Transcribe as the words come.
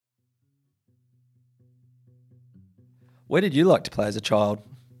Where did you like to play as a child?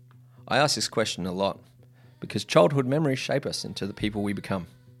 I ask this question a lot because childhood memories shape us into the people we become.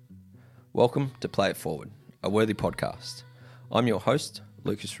 Welcome to Play It Forward, a worthy podcast. I'm your host,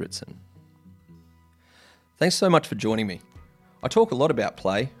 Lucas Ritson. Thanks so much for joining me. I talk a lot about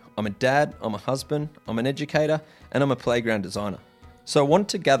play. I'm a dad, I'm a husband, I'm an educator, and I'm a playground designer. So I wanted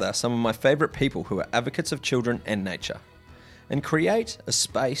to gather some of my favourite people who are advocates of children and nature and create a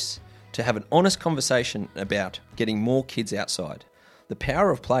space to have an honest conversation about getting more kids outside. The power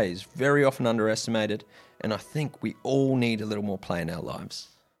of play is very often underestimated, and I think we all need a little more play in our lives.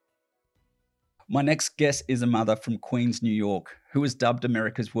 My next guest is a mother from Queens, New York, who was dubbed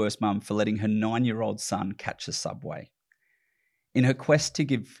America's worst mum for letting her 9-year-old son catch the subway. In her quest to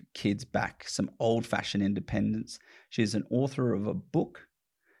give kids back some old-fashioned independence, she is an author of a book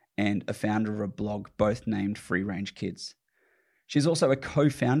and a founder of a blog, both named Free Range Kids. She's also a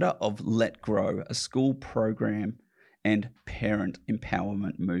co-founder of Let Grow, a school program and parent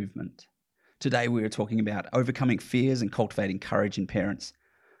empowerment movement. Today we are talking about overcoming fears and cultivating courage in parents,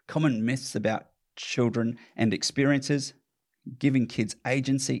 common myths about children and experiences, giving kids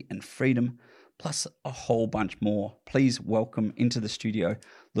agency and freedom, plus a whole bunch more. Please welcome into the studio,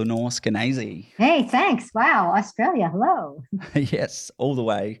 Lenore Skenazy. Hey, thanks. Wow, Australia, hello. Yes, all the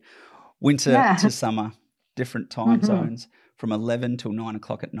way, winter to summer, different time zones, from 11 till 9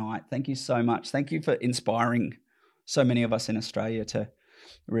 o'clock at night. Thank you so much. Thank you for inspiring so many of us in Australia to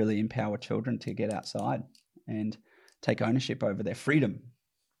really empower children to get outside and take ownership over their freedom.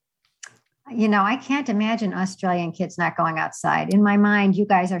 You know, I can't imagine Australian kids not going outside. In my mind, you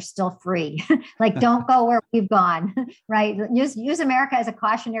guys are still free. Like, don't go where we've gone, right? Use America as a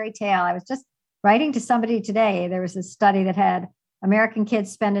cautionary tale. I was just writing to somebody today. There was a study that had American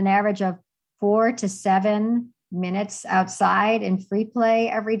kids spend an average of 4 to 7 minutes outside in free play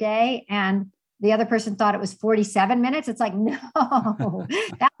every day. And the other person thought it was 47 minutes. It's like, no,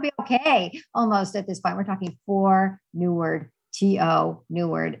 that would be okay. Almost at this point, we're talking 4, new word, T-O, new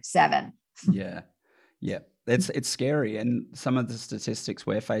word, 7. Yeah. It's scary. And some of the statistics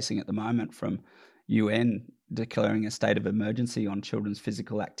we're facing at the moment from UN declaring a state of emergency on children's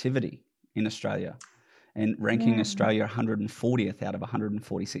physical activity in Australia and ranking Australia 140th out of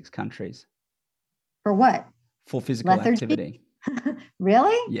 146 countries. For what? For physical activity.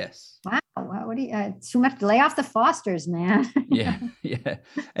 Really? Yes. Wow. What do you, too much, lay off the Fosters, man. Yeah.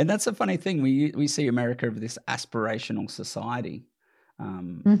 And that's a funny thing. We see America as this aspirational society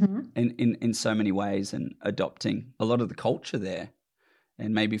in so many ways, and adopting a lot of the culture there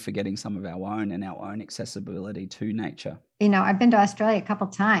and maybe forgetting some of our own and our own accessibility to nature. You know, I've been to Australia a couple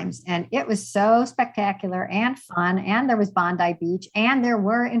of times and it was so spectacular and fun. And there was Bondi Beach and there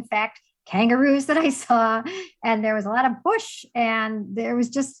were, in fact, kangaroos that I saw, and there was a lot of bush, and there was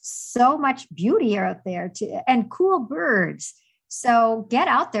just so much beauty out there and cool birds. So get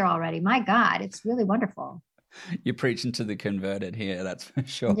out there already. My God, it's really wonderful. You're preaching to the converted here, that's for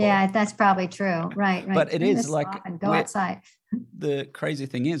sure. Yeah, that's probably true. Right. But it is like, and go outside. The crazy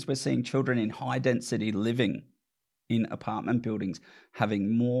thing is we're seeing children in high density living in apartment buildings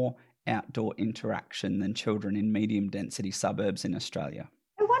having more outdoor interaction than children in medium density suburbs in Australia.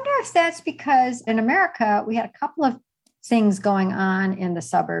 I wonder if that's because in America, we had a couple of things going on in the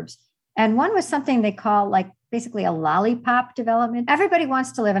suburbs. And one was something they call like basically a lollipop development. Everybody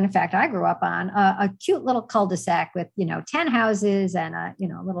wants to live. And in fact, I grew up on a cute little cul-de-sac with, 10 houses and a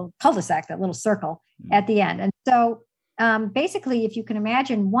little cul-de-sac, that little circle at the end. And so basically, if you can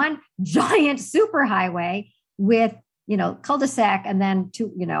imagine one giant superhighway with, cul-de-sac, and then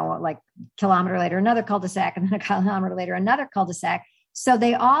like kilometer later, another cul-de-sac, and then a kilometer later, another cul-de-sac. So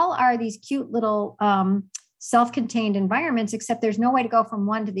they all are these cute little self-contained environments, except there's no way to go from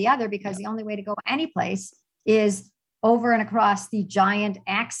one to the other because the only way to go any place is over and across the giant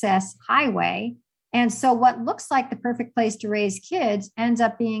access highway. And so what looks like the perfect place to raise kids ends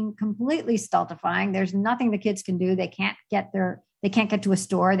up being completely stultifying. There's nothing the kids can do. They can't get to a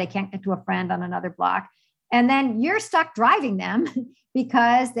store. They can't get to a friend on another block. And then you're stuck driving them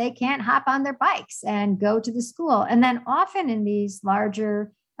because they can't hop on their bikes and go to the school. And then often in these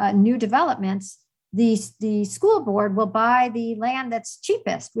larger new developments, the school board will buy the land that's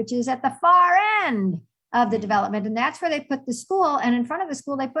cheapest, which is at the far end of the development. And that's where they put the school. And in front of the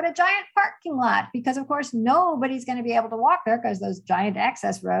school, they put a giant parking lot because, of course, nobody's going to be able to walk there because those giant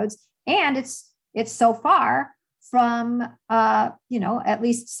access roads. And it's so far from, at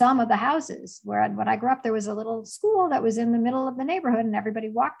least some of the houses. When I grew up, there was a little school that was in the middle of the neighborhood and everybody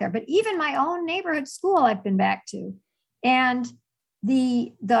walked there. But even my own neighborhood school, I've been back to. And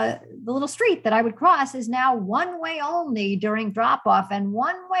the little street that I would cross is now one way only during drop off and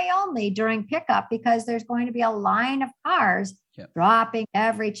one way only during pickup, because there's going to be a line of cars dropping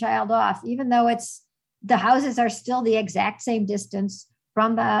every child off, even though the houses are still the exact same distance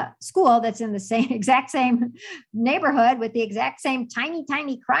from the school that's in the exact same neighborhood with the exact same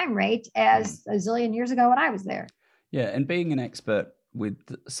tiny crime rate as a zillion years ago when I was there. Yeah. And being an expert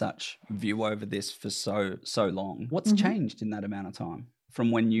with such view over this for so long, what's changed in that amount of time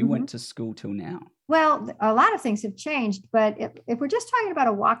from when you went to school till now? Well, a lot of things have changed, but if we're just talking about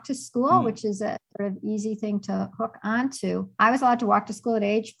a walk to school, which is a sort of easy thing to hook onto, I was allowed to walk to school at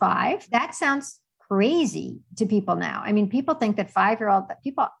age 5. That sounds crazy to people now. I mean, people think that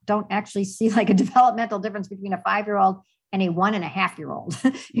people don't actually see like a developmental difference between a 5-year-old and a 1.5-year-old.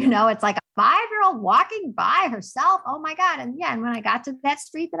 You know, it's like a 5-year-old walking by herself. Oh my God. And when I got to that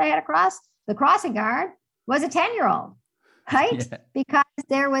street that I had to cross, the crossing guard was a 10-year-old, right? Yeah. Because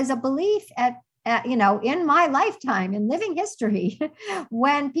there was a belief in my lifetime, in living history,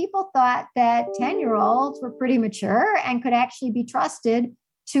 when people thought that 10-year-olds were pretty mature and could actually be trusted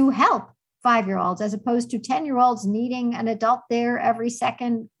to help 5-year-olds, as opposed to 10-year-olds needing an adult there every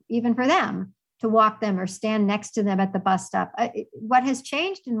second, even for them to walk them or stand next to them at the bus stop. What has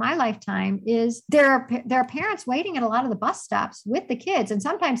changed in my lifetime is there are parents waiting at a lot of the bus stops with the kids. And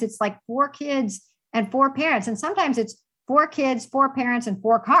sometimes it's like 4 kids and 4 parents. And sometimes it's 4 kids, 4 parents, and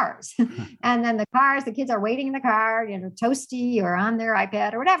 4 cars. And then the kids are waiting in the car, toasty or on their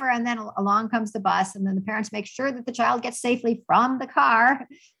iPad or whatever. And then along comes the bus. And then the parents make sure that the child gets safely from the car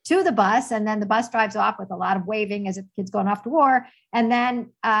to the bus. And then the bus drives off with a lot of waving as if the kid's going off to war. And then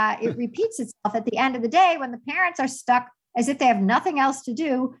it repeats itself at the end of the day when the parents are stuck as if they have nothing else to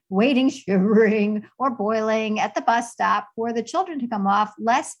do, waiting, shivering, or boiling at the bus stop for the children to come off,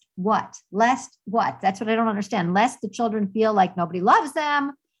 lest what? That's what I don't understand. Lest the children feel like nobody loves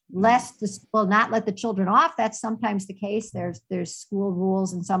them, lest the school not let the children off. That's sometimes the case. There's school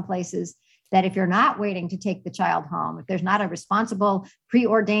rules in some places that if you're not waiting to take the child home, if there's not a responsible,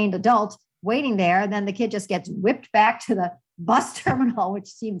 preordained adult waiting there, then the kid just gets whipped back to the bus terminal, which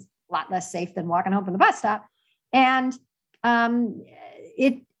seems a lot less safe than walking home from the bus stop. And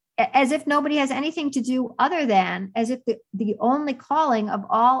it as if nobody has anything to do other than as if the only calling of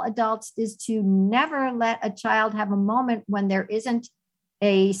all adults is to never let a child have a moment when there isn't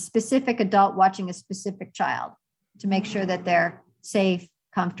a specific adult watching a specific child, to make sure that they're safe,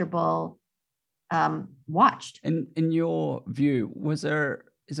 comfortable, watched. And in your view, is there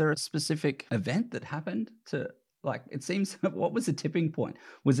a specific event that happened to, like, it seems, what was the tipping point?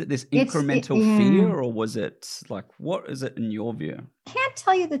 Was it this incremental fear, or was it like, what is it in your view? I can't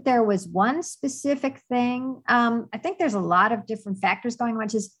tell you that there was one specific thing. I think there's a lot of different factors going on,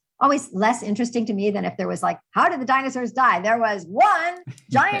 which is always less interesting to me than if there was like, how did the dinosaurs die? There was one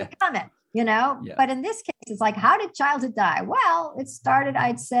giant comet, Yeah. But in this case, it's like, how did childhood die? Well, it started,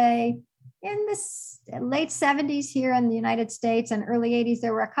 I'd say, in the late 70s here in the United States and early 80s,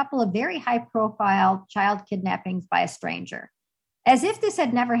 there were a couple of very high-profile child kidnappings by a stranger, as if this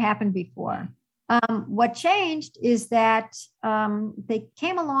had never happened before. What changed is that they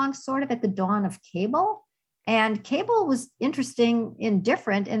came along sort of at the dawn of cable, and cable was interesting and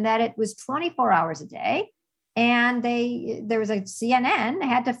different in that it was 24 hours a day, and there was a CNN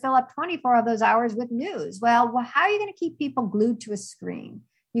had to fill up 24 of those hours with news. Well, how are you going to keep people glued to a screen?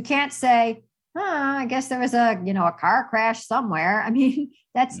 You can't say, I guess there was a car crash somewhere. I mean,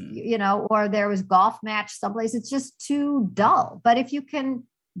 that's, or there was golf match someplace. It's just too dull. But if you can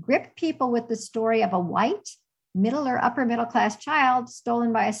grip people with the story of a white, middle or upper middle class child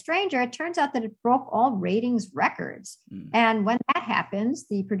stolen by a stranger, it turns out that it broke all ratings records. And when that happens,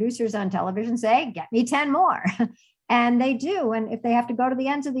 the producers on television say, get me 10 more. And they do. And if they have to go to the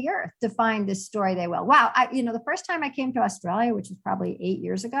ends of the earth to find this story, they will. Wow. The first time I came to Australia, which was probably 8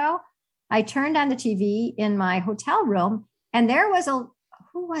 years ago, I turned on the TV in my hotel room, and there was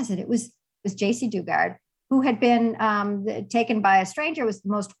who was it? It was JC Dugard, who had been taken by a stranger. It was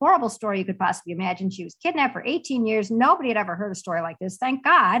the most horrible story you could possibly imagine. She was kidnapped for 18 years. Nobody had ever heard a story like this. Thank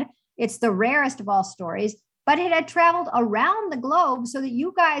God. It's the rarest of all stories. But it had traveled around the globe so that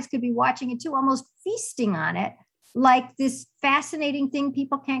you guys could be watching it too, almost feasting on it, like this fascinating thing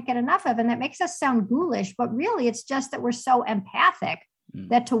people can't get enough of. And that makes us sound ghoulish, but really it's just that we're so empathic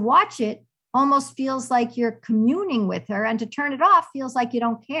that to watch it almost feels like you're communing with her, and to turn it off feels like you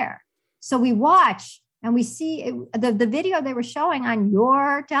don't care. So we watch and we see the video they were showing on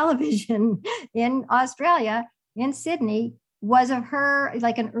your television in Australia, in Sydney, was of her,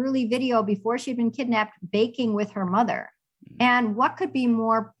 like an early video before she'd been kidnapped, baking with her mother. And what could be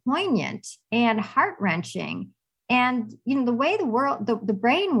more poignant and heart-wrenching And, the way the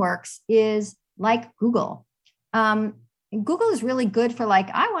brain works is like Google. Google is really good for like,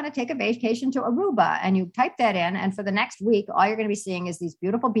 I want to take a vacation to Aruba. And you type that in. And for the next week, all you're going to be seeing is these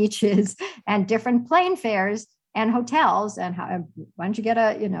beautiful beaches and different plane fares and hotels. And why don't you get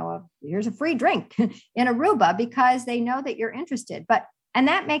here's a free drink in Aruba, because they know that you're interested. And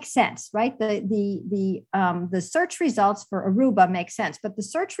that makes sense, right? The search results for Aruba make sense. But the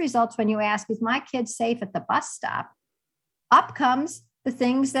search results, when you ask, is my kid safe at the bus stop? Up comes the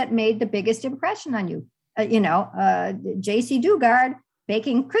things that made the biggest impression on you. J.C. Dugard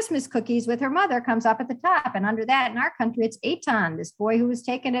baking Christmas cookies with her mother comes up at the top. And under that, in our country, it's Eitan, this boy who was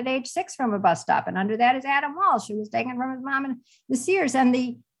taken at age 6 from a bus stop. And under that is Adam Walsh, who was taken from his mom and the Sears. And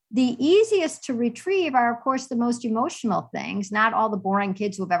the easiest to retrieve are, of course, the most emotional things, not all the boring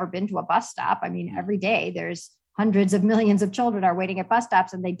kids who have ever been to a bus stop. I mean, every day there's hundreds of millions of children are waiting at bus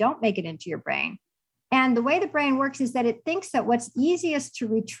stops and they don't make it into your brain. And the way the brain works is that it thinks that what's easiest to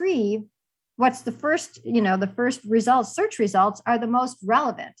retrieve, what's the first results, search results, are the most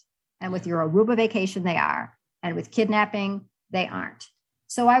relevant. And with your Aruba vacation, they are. And with kidnapping, they aren't.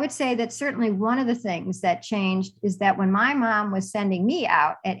 So I would say that certainly one of the things that changed is that when my mom was sending me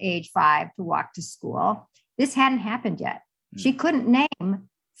out at age 5 to walk to school, this hadn't happened yet. She couldn't name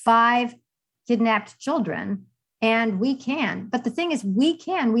 5 kidnapped children, and we can. But the thing is,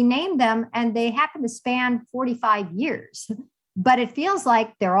 we name them, and they happen to span 45 years. But it feels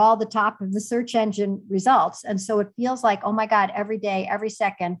like they're all the top of the search engine results. And so it feels like, oh my God, every day, every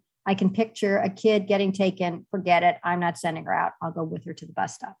second, I can picture a kid getting taken. Forget it. I'm not sending her out. I'll go with her to the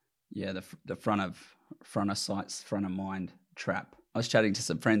bus stop. Yeah, the front of sights, front of mind trap. I was chatting to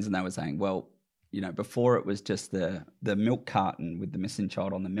some friends and they were saying, well, before it was just the milk carton with the missing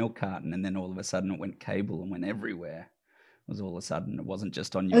child on the milk carton, and then all of a sudden it went cable and went everywhere. It was all of a sudden, it wasn't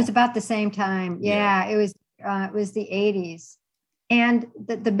just on your... It was about the same time. Yeah. It was the 80s. And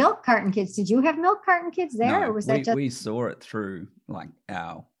the milk carton kids, did you have milk carton kids there? No, or was that just... we saw it through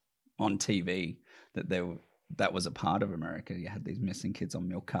on TV that was a part of America. You had these missing kids on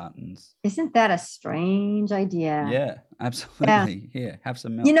milk cartons. Isn't that a strange idea? Yeah, absolutely. Yeah, have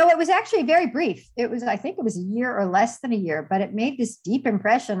some milk. It was actually very brief. I think it was a year or less than a year, but it made this deep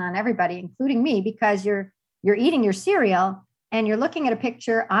impression on everybody, including me, because you're eating your cereal and you're looking at a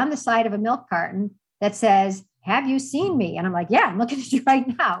picture on the side of a milk carton that says, have you seen me? And I'm like, yeah, I'm looking at you right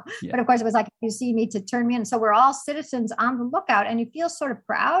now. Yeah. But of course it was like, have you seen me, to turn me in. So we're all citizens on the lookout, and you feel sort of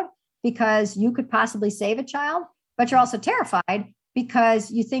proud because you could possibly save a child, but you're also terrified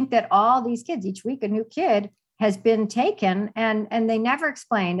because you think that all these kids, each week, a new kid has been taken, and they never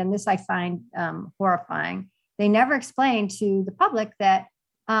explained. And this I find horrifying. They never explained to the public that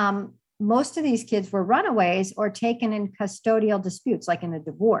most of these kids were runaways or taken in custodial disputes, like in a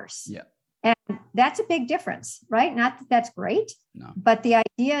divorce. Yeah. And that's a big difference, right? Not that that's great, no. But the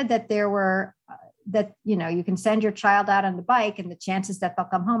idea that there were, you can send your child out on the bike and the chances that they'll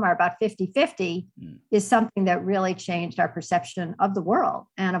come home are about 50-50 is something that really changed our perception of the world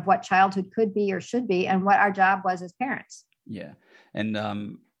and of what childhood could be or should be and what our job was as parents. Yeah.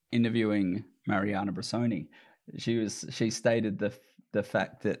 And interviewing Mariana Bressoni, she stated the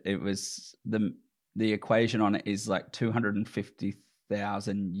fact that it was the equation on it is like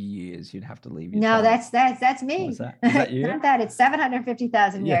 250,000 years you'd have to leave your child. That's me. What was that? Is that you? Not that, it's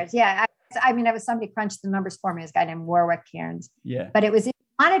 750,000 years. Yeah. It was somebody crunched the numbers for me, this guy named Warwick Cairns. Yeah. But it was, if you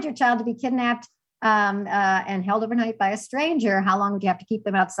wanted your child to be kidnapped and held overnight by a stranger, how long would you have to keep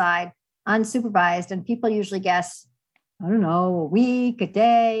them outside unsupervised? And people usually guess, I don't know, a week, a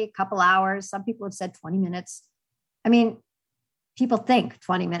day, a couple hours. Some people have said 20 minutes. I mean, people think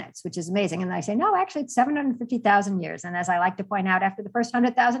 20 minutes, which is amazing. And I say, no, actually it's 750,000 years. And as I like to point out, after the first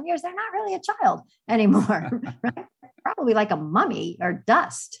 100,000 years, they're not really a child anymore, right? Probably like a mummy or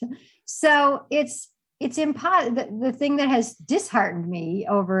dust. So it's impossible. The thing that has disheartened me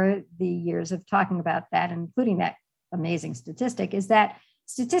over the years of talking about that, including that amazing statistic, is that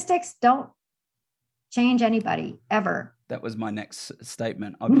statistics don't change anybody ever. That was my next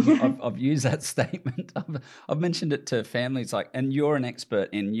statement. I've used that statement. I've mentioned it to families, and you're an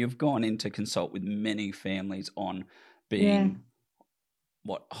expert you've gone in to consult with many families on being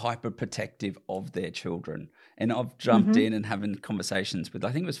hyper protective of their children. And I've jumped in and having conversations with,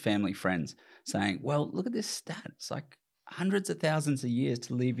 I think it was family friends, saying, well, look at this stat. It's like hundreds of thousands of years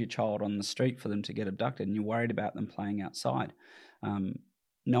to leave your child on the street for them to get abducted, and you're worried about them playing outside.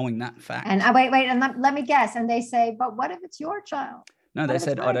 Knowing that fact. And wait, and let me guess. And they say, but what if it's your child? No, they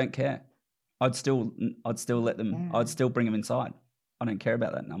said, I don't care. I'd still let them, I'd still bring them inside. I don't care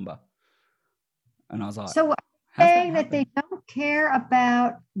about that number. And I was like, so saying that they don't care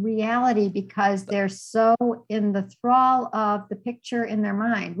about reality because they're so in the thrall of the picture in their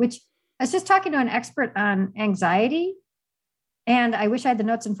mind, which I was just talking to an expert on anxiety, and I wish I had the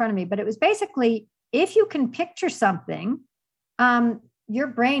notes in front of me, but it was basically, if you can picture something, your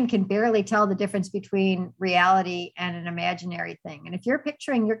brain can barely tell the difference between reality and an imaginary thing. And if you're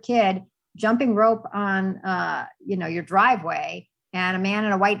picturing your kid jumping rope on, your driveway, and a man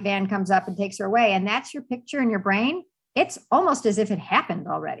in a white van comes up and takes her away, and that's your picture in your brain, it's almost as if it happened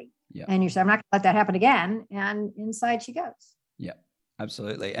already. Yeah. And you say, I'm not going to let that happen again. And inside she goes. Yeah,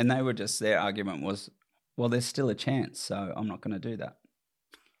 absolutely. And they were just, their argument was, well, there's still a chance, so I'm not going to do that.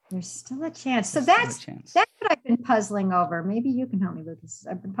 There's still a chance. So that's what I've been puzzling over. Maybe you can help me with this.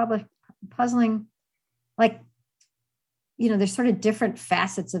 I've been puzzling, there's sort of different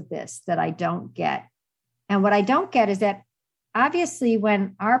facets of this that I don't get. And what I don't get is that obviously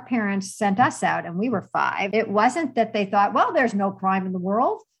when our parents sent us out and we were 5, it wasn't that they thought, well, there's no crime in the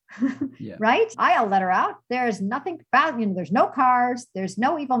world, Yeah. right? I'll let her out. There's nothing about, there's no cars. There's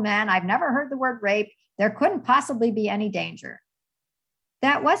no evil men. I've never heard the word rape. There couldn't possibly be any danger.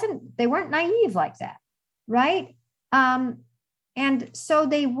 They weren't naive like that, right? And so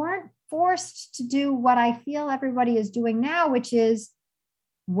they weren't forced to do what I feel everybody is doing now, which is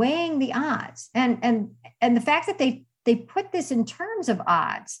weighing the odds. And the fact that they put this in terms of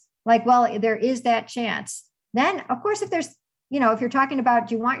odds, like, well, there is that chance. Then, of course, if there's, if you're talking about,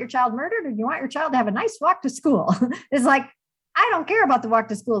 do you want your child murdered or do you want your child to have a nice walk to school? It's like, I don't care about the walk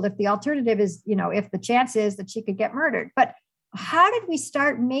to school if the alternative is, if the chance is that she could get murdered. But how did we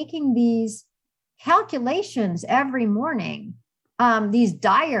start making these calculations every morning, these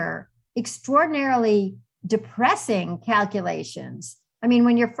dire, extraordinarily depressing calculations? I mean,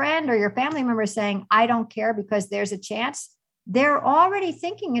 when your friend or your family member is saying, I don't care because there's a chance, they're already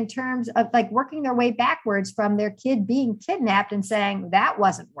thinking in terms of like working their way backwards from their kid being kidnapped and saying that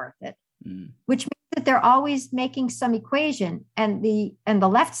wasn't worth it, which means that they're always making some equation, and the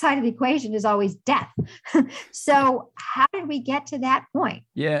left side of the equation is always death. So how did we get to that point?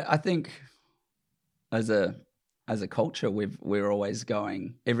 Yeah, I think as a culture, we're always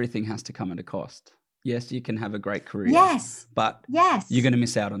going, everything has to come at a cost. Yes, you can have a great career. Yes. But yes, you're going to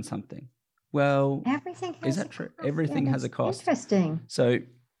miss out on something. Well, everything has is that true? Everything has a cost. Interesting. So,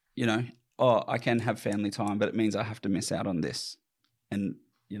 I can have family time, but it means I have to miss out on this. And,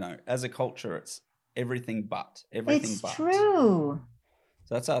 as a culture, it's everything but. It's true.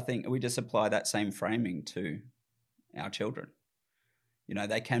 So that's our thing. We just apply that same framing to our children.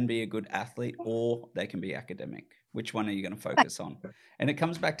 They can be a good athlete or they can be academic. Which one are you going to focus on? And it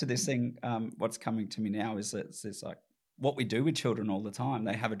comes back to this thing, what's coming to me now is that it's like what we do with children all the time.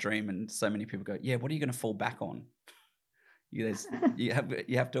 They have a dream and so many people go, yeah, what are you going to fall back on? You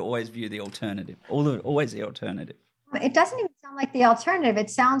have to always view the alternative, always the alternative. It doesn't even sound like the alternative. It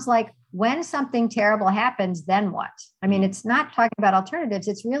sounds like when something terrible happens, then what? I mean, it's not talking about alternatives.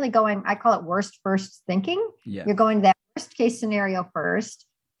 It's really going, I call it worst first thinking. Yeah. You're going to that worst case scenario first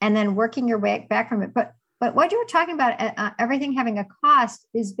and then working your way back from it. But what you were talking about, everything having a cost,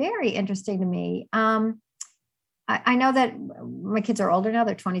 is very interesting to me. I know that my kids are older now.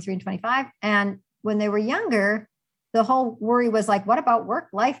 They're 23 and 25. And when they were younger, the whole worry was like, what about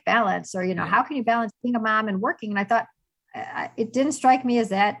work-life balance? Or, how can you balance being a mom and working? And I thought, it didn't strike me as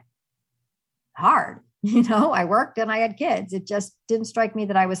that hard. I worked and I had kids. It just didn't strike me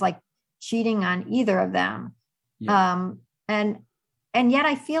that I was like cheating on either of them. Yeah. And yet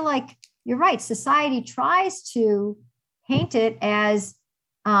I feel like you're right. Society tries to paint it as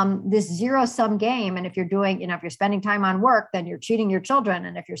this zero-sum game. And if you're doing, if you're spending time on work, then you're cheating your children.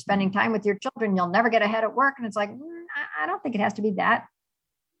 And if you're spending time with your children, you'll never get ahead at work. And it's like, I don't think it has to be that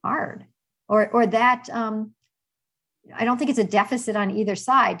hard or that, I don't think it's a deficit on either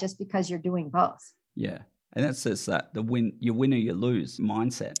side just because you're doing both. Yeah. And that's just that you win or you lose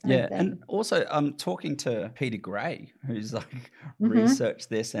mindset. Yeah. And also I'm talking to Peter Gray, who's like researched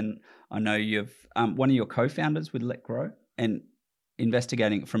this. And I know you've one of your co-founders with Let Grow, and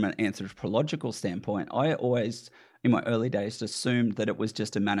investigating from an anthropological standpoint, I always, in my early days, assumed that it was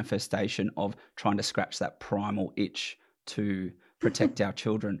just a manifestation of trying to scratch that primal itch to protect our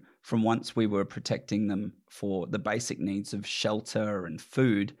children from once we were protecting them for the basic needs of shelter and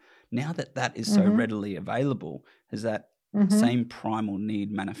food. Now that is so readily available, is that same primal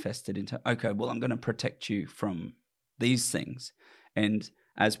need manifested into, okay, well, I'm going to protect you from these things. And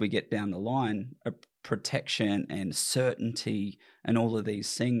as we get down the line, protection and certainty and all of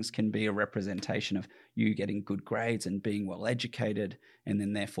these things can be a representation of you getting good grades and being well educated, and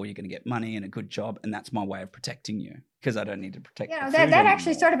then therefore you're going to get money and a good job, and that's my way of protecting you. because I don't need to protect You know, the that food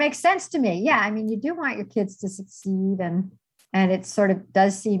actually anymore. sort of makes sense to me. Yeah. I mean, you do want your kids to succeed, and it sort of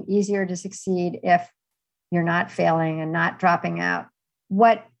does seem easier to succeed if you're not failing and not dropping out.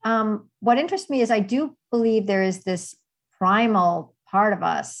 What interests me is I do believe there is this primal part of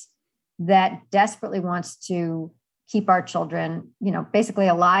us that desperately wants to keep our children, you know, basically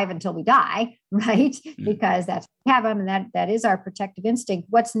alive until we die, right? Because that's what we have them, and that is our protective instinct.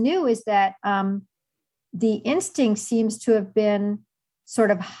 What's new is that the instinct seems to have been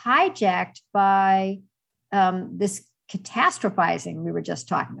sort of hijacked by this catastrophizing we were just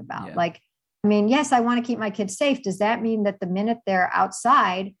talking about. Yeah. Like, I mean, yes, I want to keep my kids safe. Does that mean that the minute they're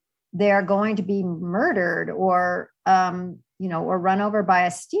outside, they're going to be murdered or, you know, or run over by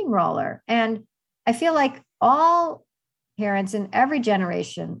a steamroller? And I feel like all parents in every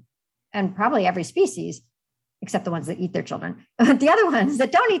generation, and probably every species, except the ones that eat their children, but the other ones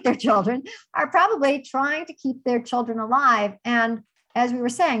that don't eat their children, are probably trying to keep their children alive. And as we were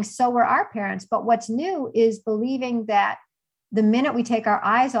saying, so were our parents. But what's new is believing that the minute we take our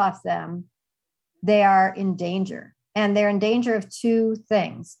eyes off them, they are in danger. And they're in danger of two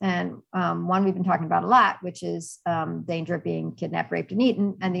things. And one we've been talking about a lot, which is danger of being kidnapped, raped, and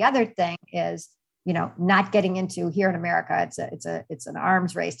eaten. And the other thing is, you know, not getting into, here in America, it's an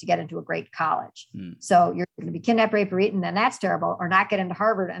arms race to get into a great college. So you're going to be kidnapped, raped, or eaten, and that's terrible, or not get into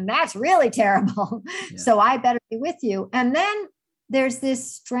Harvard, and that's really terrible. Yeah. So I better be with you. And then there's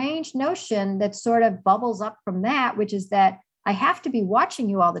this strange notion that sort of bubbles up from that, which is that I have to be watching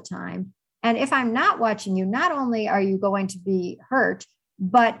you all the time. And if I'm not watching you, not only are you going to be hurt,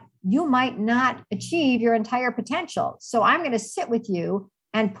 but you might not achieve your entire potential. So I'm going to sit with you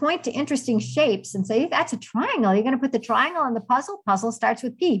and point to interesting shapes and say, that's a triangle. You're going to put the triangle in the puzzle. Puzzle starts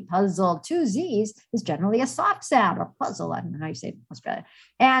with P. Puzzle, two Z's, is generally a soft sound, or puzzle. I don't know how you say it in Australia.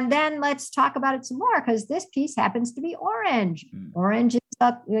 And then let's talk about it some more, because this piece happens to be orange. Orange is,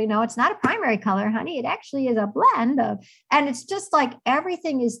 it's not a primary color, honey. It actually is a blend of, and it's just like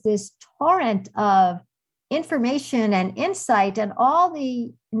everything is this torrent of information and insight and all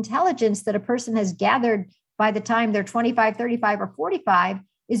the intelligence that a person has gathered by the time they're 25, 35, or 45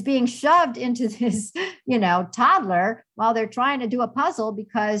 is being shoved into this, toddler while they're trying to do a puzzle,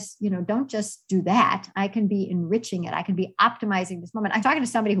 because, don't just do that. I can be enriching it. I can be optimizing this moment. I'm talking to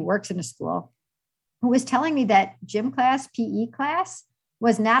somebody who works in a school who was telling me that gym class, PE class,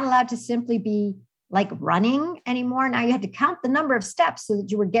 was not allowed to simply be like running anymore. Now you had to count the number of steps so that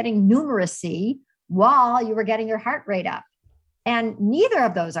you were getting numeracy while you were getting your heart rate up. And neither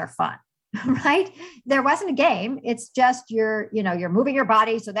of those are fun. Right? There wasn't a game. It's just you're moving your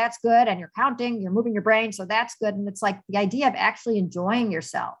body. So that's good. And you're counting, you're moving your brain. So that's good. And it's like the idea of actually enjoying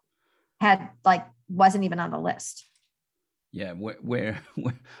yourself wasn't even on the list. Yeah. Where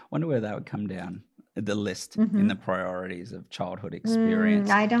wonder where that would come down, the list in the priorities of childhood experience.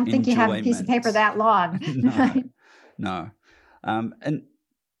 I don't think you have a piece of paper that long. No. And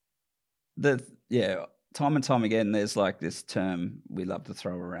time and time again, there's like this term we love to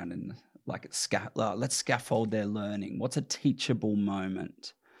throw around in let's scaffold their learning. What's a teachable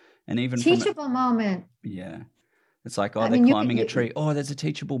moment? And even teachable moment. Yeah. It's like, they're climbing a tree. Oh, there's a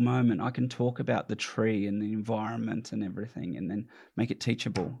teachable moment. I can talk about the tree and the environment and everything and then make it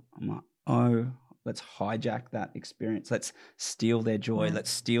teachable. I'm like, let's hijack that experience. Let's steal their joy.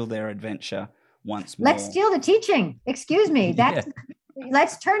 Let's steal their adventure once more. Let's steal the teaching. Excuse me.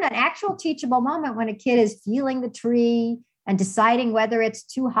 Let's turn an actual teachable moment when a kid is feeling the tree and deciding whether it's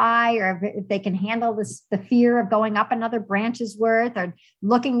too high or if they can handle the fear of going up another branch's worth, or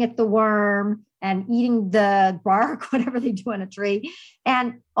looking at the worm and eating the bark, whatever they do on a tree.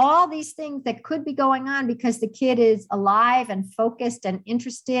 And all these things that could be going on because the kid is alive and focused and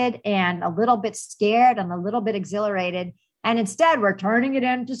interested and a little bit scared and a little bit exhilarated. And instead, we're turning it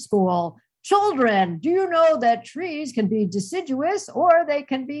into school. Children, do you know that trees can be deciduous or they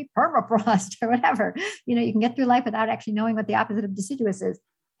can be permafrost or whatever? You can get through life without actually knowing what the opposite of deciduous is.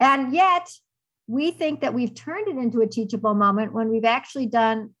 And yet we think that we've turned it into a teachable moment when we've actually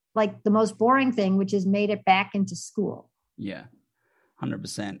done like the most boring thing, which is made it back into school. Yeah,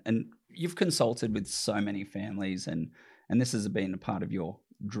 100%. And you've consulted with so many families and this has been a part of your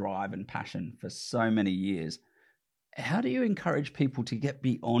drive and passion for so many years. How do you encourage people to get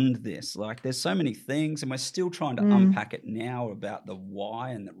beyond this? Like, there's so many things and we're still trying to unpack it now about the why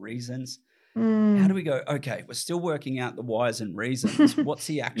and the reasons. How do we go, okay, we're still working out the whys and reasons. What's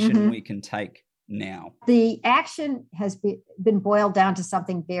the action we can take now? The action has been boiled down to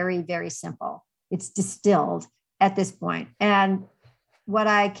something very, very simple. It's distilled at this point. And what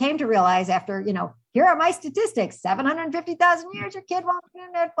I came to realize after, here are my statistics. 750,000 years, your kid won't get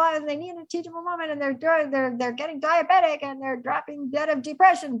in that class. They need a teachable moment, and they're getting diabetic, and they're dropping dead of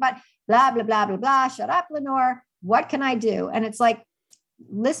depression. But blah blah blah blah blah. Shut up, Lenore. What can I do? And it's like,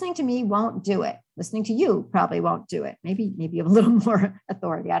 listening to me won't do it. Listening to you probably won't do it. Maybe you have a little more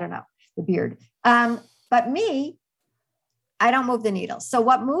authority. I don't know, the beard. But me, I don't move the needle. So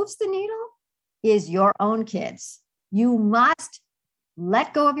what moves the needle is your own kids. You must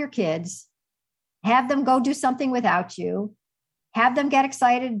let go of your kids, have them go do something without you, have them get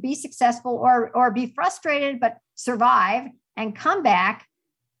excited, be successful, or be frustrated, but survive and come back.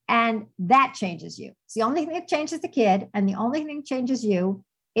 And that changes you. It's the only thing that changes the kid. And the only thing that changes you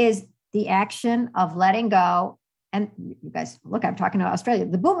is the action of letting go. And you guys, look, I'm talking about Australia,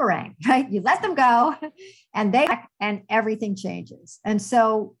 the boomerang, right? You let them go and everything changes. And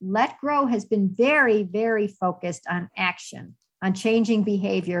so Let Grow has been very, very focused on action, on changing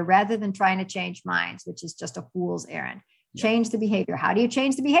behavior rather than trying to change minds, which is just a fool's errand. Yeah. Change the behavior. How do you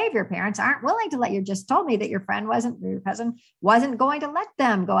change the behavior? Parents aren't willing to let you. Just told me that your cousin wasn't going to let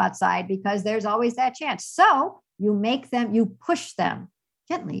them go outside because there's always that chance. So you push them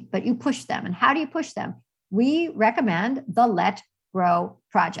gently, but you push them. And how do you push them? We recommend the Let Grow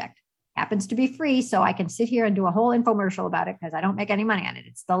Project. Happens to be free, so I can sit here and do a whole infomercial about it because I don't make any money on it.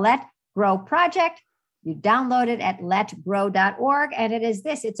 It's the Let Grow Project. You download it at letgrow.org. And it is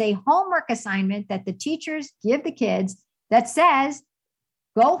this. It's a homework assignment that the teachers give the kids that says,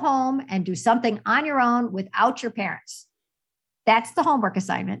 go home and do something on your own without your parents. That's the homework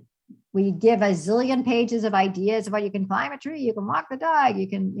assignment. We give a zillion pages of ideas about you can climb a tree, you can walk the dog, you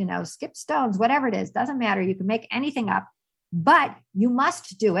can, skip stones, whatever it is, doesn't matter. You can make anything up, but you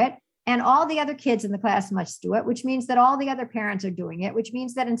must do it. And all the other kids in the class must do it, which means that all the other parents are doing it, which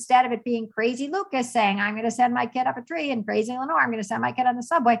means that instead of it being crazy Lucas saying, I'm going to send my kid up a tree, and crazy Lenore, I'm going to send my kid on the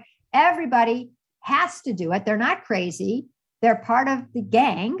subway, everybody has to do it. They're not crazy. They're part of the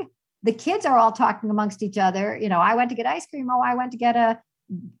gang. The kids are all talking amongst each other. I went to get ice cream. Oh, I went to get a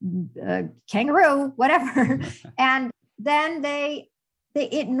kangaroo, whatever. And then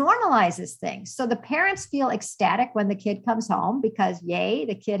it normalizes things. So the parents feel ecstatic when the kid comes home because, yay,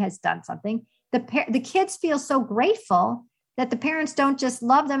 the kid has done something. The kids feel so grateful that the parents don't just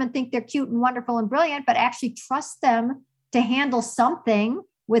love them and think they're cute and wonderful and brilliant, but actually trust them to handle something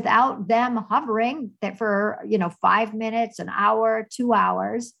without them hovering that for, 5 minutes, an hour, 2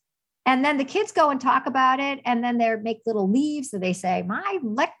 hours. And then the kids go and talk about it. And then they make little leaves that they say, my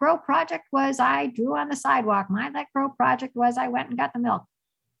Let Grow project was I drew on the sidewalk. My Let Grow project was I went and got the milk.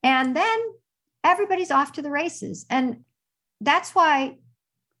 And then everybody's off to the races. And that's why,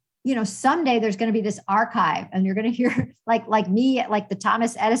 someday there's going to be this archive and you're going to hear like me, like the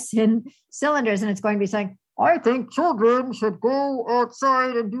Thomas Edison cylinders. And it's going to be saying, I think children should go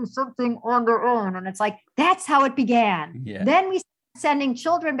outside and do something on their own. And it's like, that's how it began. Yeah. Then we sending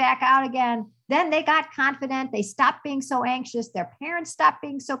children back out again. Then they got confident. They stopped being so anxious. Their parents stopped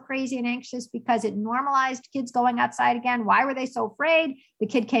being so crazy and anxious because it normalized kids going outside again. Why were they so afraid? The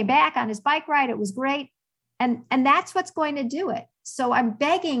kid came back on his bike ride. It was great. And that's what's going to do it. So I'm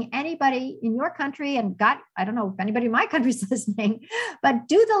begging anybody in your country, and God, I don't know if anybody in my country is listening, but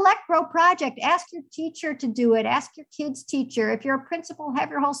do the Let Grow project. Ask your teacher to do it. Ask your kid's teacher. If you're a principal, have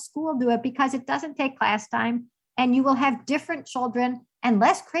your whole school do it because it doesn't take class time. And you will have different children and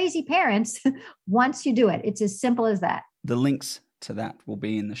less crazy parents once you do it. It's as simple as that. The links to that will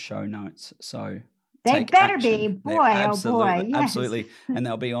be in the show notes. So they better be. Boy, oh boy. Yes. Absolutely. And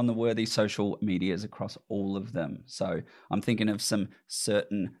they'll be on the Worthy social medias across all of them. So I'm thinking of some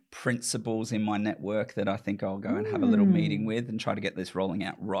certain principals in my network that I think I'll go and have a little meeting with and try to get this rolling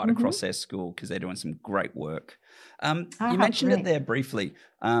out right across their school because they're doing some great work. You mentioned it there briefly.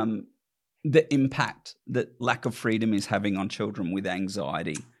 The impact that lack of freedom is having on children with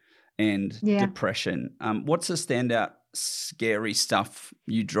anxiety and depression. What's the standout scary stuff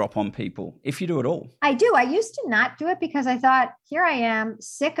you drop on people, if you do at all? I do. I used to not do it because I thought, here I am,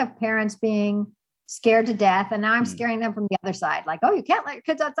 sick of parents being scared to death. And now I'm scaring them from the other side. Like, oh, you can't let your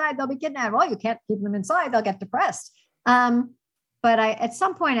kids outside. They'll be kidnapped. Well, you can't keep them inside. They'll get depressed. But at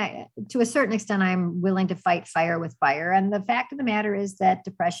some point, to a certain extent, I'm willing to fight fire with fire. And the fact of the matter is that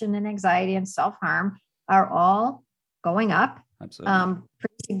depression and anxiety and self-harm are all going up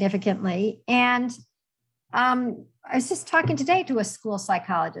pretty significantly. And I was just talking today to a school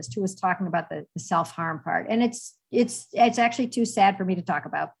psychologist who was talking about the self-harm part. And it's actually too sad for me to talk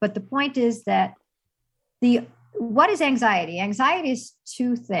about. But the point is that what is anxiety? Anxiety is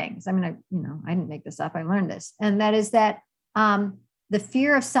two things. I mean, I didn't make this up. I learned this. And that is that the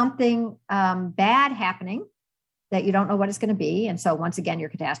fear of something bad happening that you don't know what it's going to be. And so once again, you're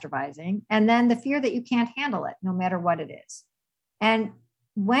catastrophizing. And then the fear that you can't handle it, no matter what it is. And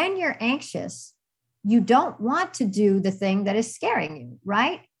when you're anxious, you don't want to do the thing that is scaring you,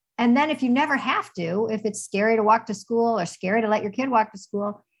 right? And then if you never have to, if it's scary to walk to school or scary to let your kid walk to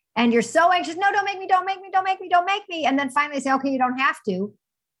school, and you're so anxious, no, don't make me, don't make me, don't make me, don't make me. And then finally say, okay, you don't have to.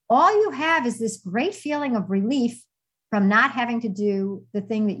 All you have is this great feeling of relief from not having to do the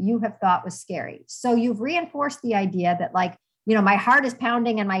thing that you have thought was scary. So you've reinforced the idea that, like, you know, my heart is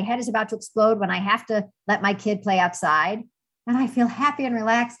pounding and my head is about to explode when I have to let my kid play outside. And I feel happy and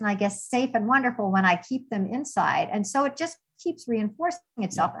relaxed and I guess safe and wonderful when I keep them inside. And so it just keeps reinforcing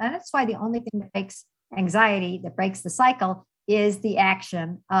itself. And that's why the only thing that breaks anxiety, that breaks the cycle, is the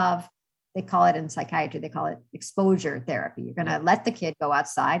action of, they call it in psychiatry, they call it exposure therapy. You're going to let the kid go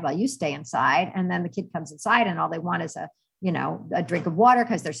outside while you stay inside. And then the kid comes inside and all they want is a drink of water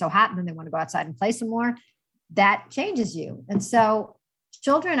because they're so hot and then they want to go outside and play some more. That changes you. And so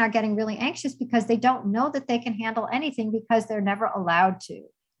children are getting really anxious because they don't know that they can handle anything because they're never allowed to.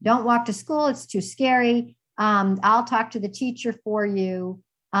 Don't walk to school. It's too scary. I'll talk to the teacher for you.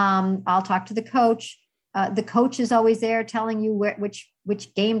 I'll talk to the coach. The coach is always there telling you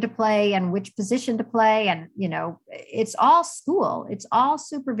which game to play and which position to play. And, you know, it's all school. It's all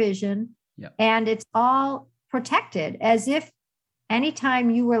supervision. Yep. And it's all protected, as if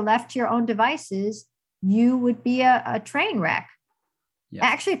anytime you were left to your own devices, you would be a train wreck. Yep.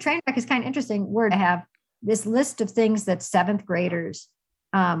 Actually, a train wreck is kind of interesting word. I have this list of things that seventh graders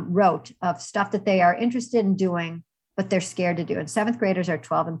wrote of stuff that they are interested in doing, but they're scared to do. And seventh graders are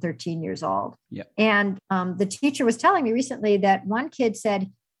 12 and 13 years old. Yep. And the teacher was telling me recently that one kid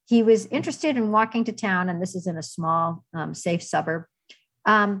said he was interested in walking to town, and this is in a small, safe suburb.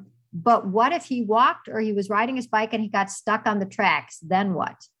 But what if he walked or he was riding his bike and he got stuck on the tracks? Then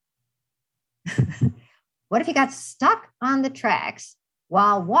what? What if he got stuck on the tracks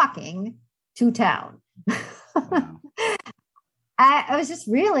while walking to town? Wow. It was just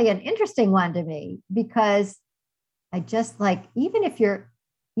really an interesting one to me, because I just like, even if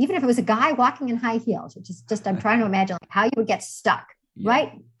it was a guy walking in high heels, which is just, I'm trying to imagine like how you would get stuck,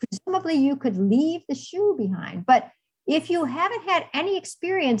 right? Presumably you could leave the shoe behind, but if you haven't had any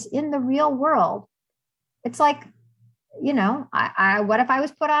experience in the real world, it's like, you know, what if I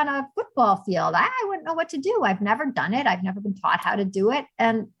was put on a football field? I wouldn't know what to do. I've never done it. I've never been taught how to do it.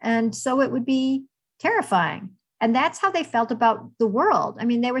 And so it would be terrifying. And that's how they felt about the world. I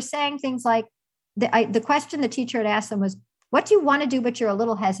mean, they were saying things like, the question the teacher had asked them was, what do you want to do, but you're a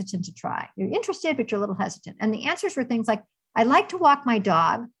little hesitant to try? You're interested, but you're a little hesitant. And the answers were things like, I'd like to walk my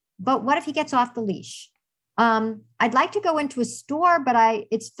dog, but what if he gets off the leash? I'd like to go into a store, but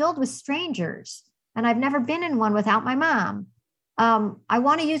it's filled with strangers and I've never been in one without my mom. I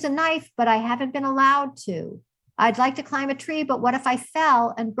want to use a knife, but I haven't been allowed to. I'd like to climb a tree, but what if I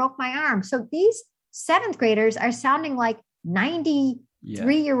fell and broke my arm? So these seventh graders are sounding like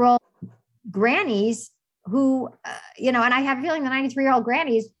 93-year-old grannies who, and I have a feeling the 93-year-old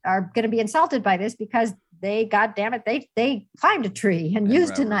grannies are going to be insulted by this because they climbed a tree and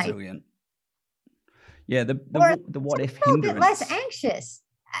used a knife. Resilient. Yeah, the what if hindrance. A bit less anxious.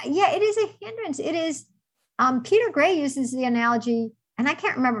 Yeah, it is a hindrance. It is. Peter Gray uses the analogy, and I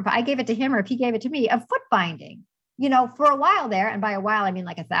can't remember if I gave it to him or if he gave it to me, of foot binding. You know, for a while there, and by a while I mean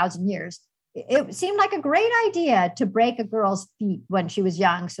like 1,000 years, it seemed like a great idea to break a girl's feet when she was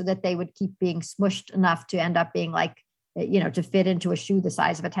young so that they would keep being smushed enough to end up being like, to fit into a shoe the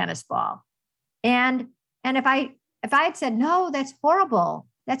size of a tennis ball. And if I had said, no, that's horrible,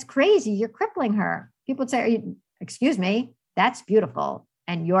 that's crazy, you're crippling her, people would say, excuse me, that's beautiful,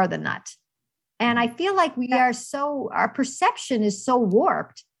 and you're the nut. And I feel like our perception is so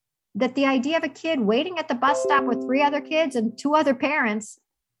warped that the idea of a kid waiting at the bus stop with 3 other kids and 2 other parents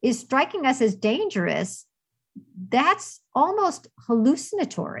is striking us as dangerous. That's almost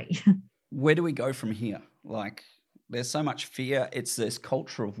hallucinatory. Where do we go from here? Like, there's so much fear. It's this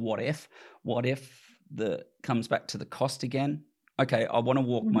culture of what if comes back to the cost again. Okay, I want to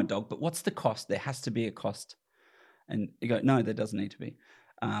walk my dog, but what's the cost? There has to be a cost. And you go, no, there doesn't need to be.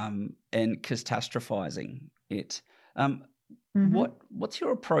 And catastrophizing it. What's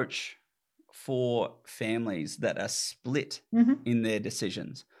your approach for families that are split in their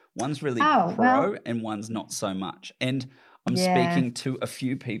decisions? One's really pro and one's not so much. And I'm speaking to a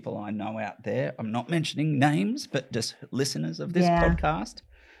few people I know out there. I'm not mentioning names, but just listeners of this podcast.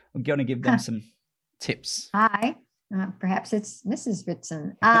 I'm going to give them some tips. Hi. Perhaps it's Mrs.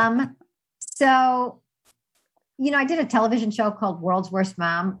 Ritson. So, I did a television show called World's Worst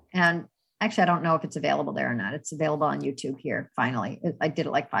Mom. And actually, I don't know if it's available there or not. It's available on YouTube here, finally. I did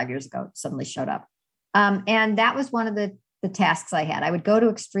it like 5 years ago. It suddenly showed up. And that was one of the tasks I had. I would go to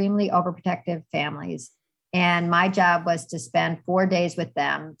extremely overprotective families. And my job was to spend 4 days with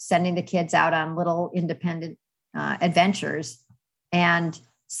them, sending the kids out on little independent adventures and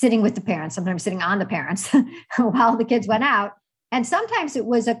sitting with the parents, sometimes sitting on the parents while the kids went out. And sometimes it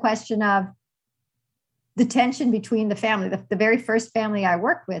was a question of the tension between the family. The very first family I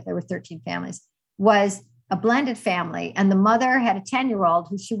worked with, there were 13 families, was a blended family. And the mother had a 10-year-old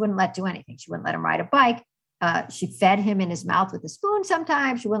who she wouldn't let do anything. She wouldn't let him ride a bike. She fed him in his mouth with a spoon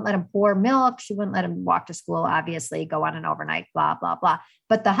sometimes. She wouldn't let him pour milk. She wouldn't let him walk to school, obviously, go on an overnight, blah, blah, blah.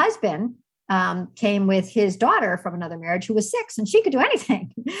 But the husband came with his daughter from another marriage who was 6, and she could do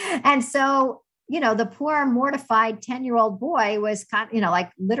anything. And so, the poor mortified 10-year-old boy was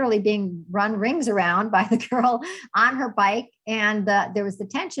like literally being run rings around by the girl on her bike. And there was the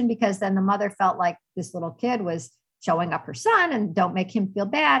tension because then the mother felt like this little kid was showing up her son and don't make him feel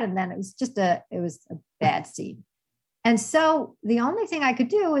bad. And then it was a bad scene. And so the only thing I could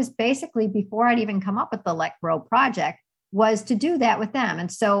do is basically, before I'd even come up with the Let Grow project, was to do that with them. And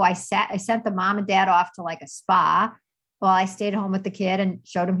so I sent the mom and dad off to like a spa while I stayed home with the kid and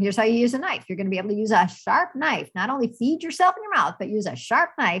showed him, here's how you use a knife. You're going to be able to use a sharp knife, not only feed yourself in your mouth, but use a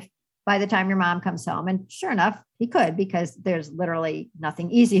sharp knife by the time your mom comes home. And sure enough, he could, because there's literally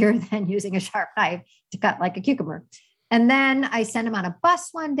nothing easier than using a sharp knife to cut like a cucumber. And then I sent him on a bus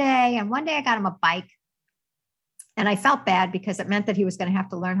one day, and one day I got him a bike. And I felt bad because it meant that he was going to have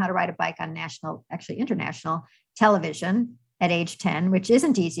to learn how to ride a bike on international television at age 10, which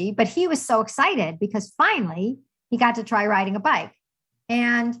isn't easy. But he was so excited because finally he got to try riding a bike.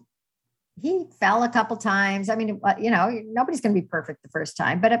 And he fell a couple times. I mean, nobody's going to be perfect the first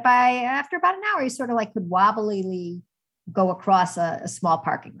time, but after about an hour, he sort of like could wobblily go across a small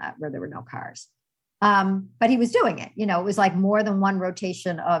parking lot where there were no cars. But he was doing it. It was like more than one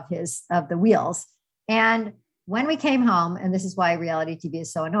rotation of the wheels. And when we came home, and this is why reality TV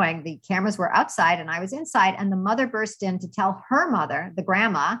is so annoying, the cameras were outside and I was inside, and the mother burst in to tell her mother, the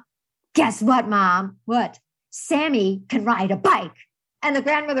grandma, guess what, Mom? What? Sammy can ride a bike. And the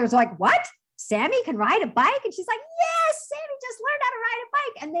grandmother was like, what? Sammy can ride a bike? And she's like, yes, Sammy just learned how to ride a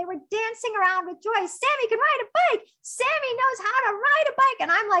bike. And they were dancing around with joy. Sammy can ride a bike. Sammy knows how to ride a bike.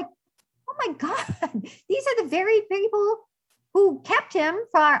 And I'm like, oh my God, these are the very people who kept him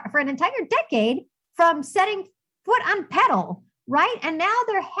for an entire decade from setting foot on pedal, right? And now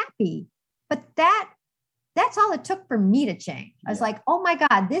they're happy. But that's all it took for me to change. I was like, oh my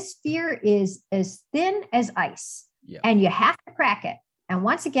God, this fear is as thin as ice, and you have to crack it. And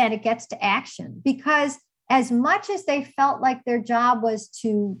once again, it gets to action, because as much as they felt like their job was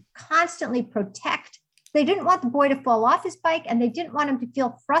to constantly protect, they didn't want the boy to fall off his bike, and they didn't want him to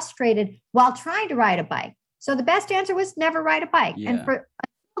feel frustrated while trying to ride a bike. So the best answer was never ride a bike. Yeah. And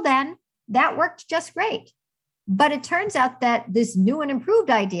until then, that worked just great. But it turns out that this new and improved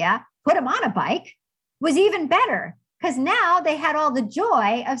idea, put him on a bike, was even better, because now they had all the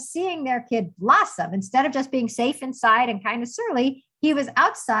joy of seeing their kid blossom. Instead of just being safe inside and kind of surly, he was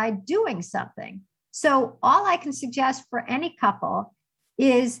outside doing something. So all I can suggest for any couple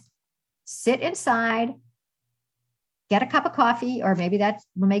is sit inside, get a cup of coffee, or maybe that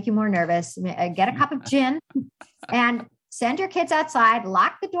will make you more nervous. Get a cup of gin and send your kids outside,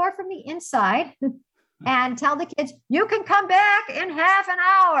 lock the door from the inside, and tell the kids, you can come back in half an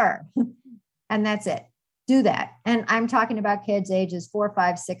hour. And that's it. Do that. And I'm talking about kids ages 4,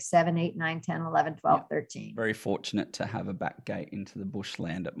 5, 6, 7, 8, 9, 10, 11, 12, 13. Very fortunate to have a back gate into the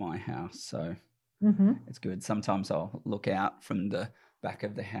bushland at my house. So it's good. Sometimes I'll look out from the back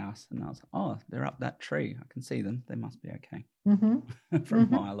of the house and I was like, oh, they're up that tree. I can see them. They must be okay from a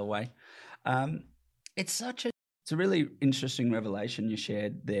mile away. It's a really interesting revelation you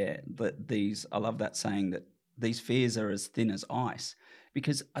shared there, that I love that saying that these fears are as thin as ice,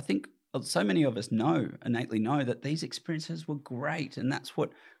 because I think so many of us innately know that these experiences were great, and that's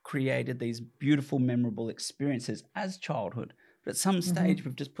what created these beautiful, memorable experiences as childhood. But at some stage,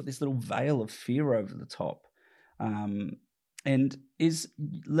 we've just put this little veil of fear over the top. And is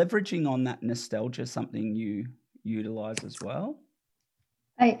leveraging on that nostalgia something you utilize as well?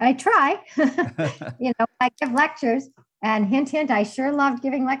 I try. I give lectures, and hint, hint, I sure loved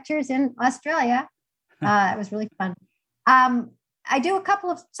giving lectures in Australia. It was really fun. I do a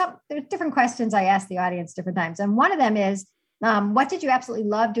couple of there's different questions I ask the audience different times. And one of them is, what did you absolutely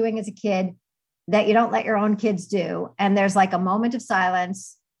love doing as a kid that you don't let your own kids do? And there's like a moment of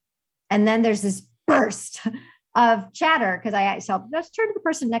silence. And then there's this burst of chatter. So let's turn to the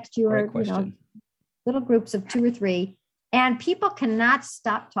person next to you, or, little groups of 2 or 3. And people cannot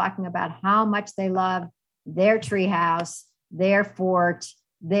stop talking about how much they love their treehouse, their fort,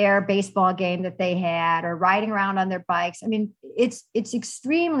 their baseball game that they had or riding around on their bikes. I mean, it's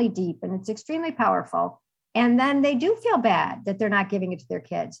extremely deep and it's extremely powerful. And then they do feel bad that they're not giving it to their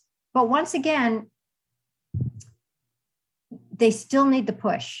kids. But once again, they still need the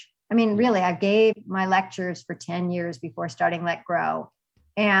push. I mean, really, I gave my lectures for 10 years before starting Let Grow.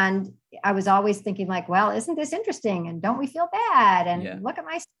 And I was always thinking like, well, isn't this interesting? And don't we feel bad? And look at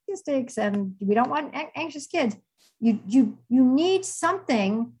my statistics, and we don't want anxious kids. You need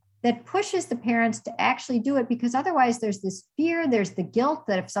something that pushes the parents to actually do it, because otherwise there's this fear, there's the guilt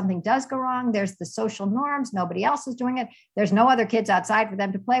that if something does go wrong, there's the social norms, nobody else is doing it. There's no other kids outside for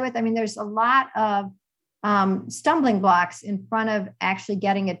them to play with. I mean, there's a lot of stumbling blocks in front of actually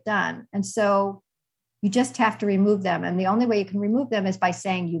getting it done. And so you just have to remove them. And the only way you can remove them is by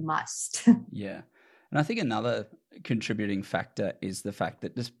saying you must. Yeah. And I think another contributing factor is the fact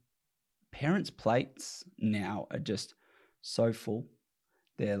that just parents' plates now are just so full.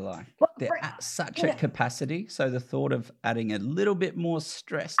 They're at such a capacity. So the thought of adding a little bit more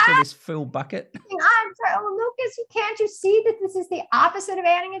stress to this full bucket. I'm sorry, Lucas, can't you see that this is the opposite of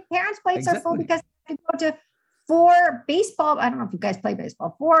adding it? Parents' plates are full because they go to 4 baseball, I don't know if you guys play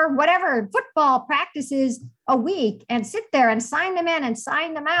baseball, 4 whatever football practices a week, and sit there and sign them in and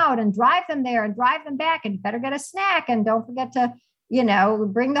sign them out and drive them there and drive them back, and you better get a snack and don't forget to,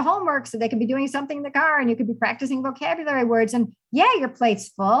 bring the homework so they can be doing something in the car and you could be practicing vocabulary words. And yeah, your plate's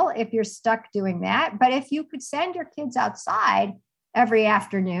full if you're stuck doing that. But if you could send your kids outside every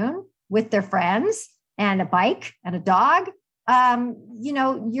afternoon with their friends and a bike and a dog,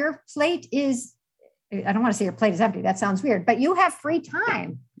 your plate is, I don't want to say your plate is empty. That sounds weird, but you have free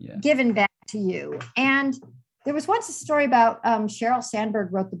time given back to you. And there was once a story about Sheryl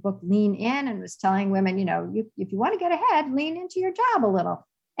Sandberg wrote the book Lean In and was telling women, if you want to get ahead, lean into your job a little.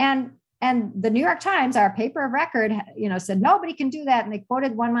 And the New York Times, our paper of record, said nobody can do that. And they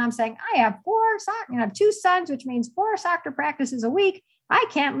quoted one mom saying, I have 2 sons, which means 4 soccer practices a week. I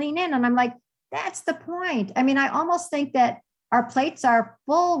can't lean in. And I'm like, that's the point. I mean, I almost think that our plates are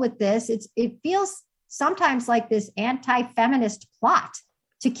full with this. It feels sometimes like this anti-feminist plot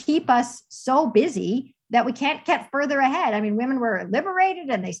to keep us so busy that we can't get further ahead. I mean, women were liberated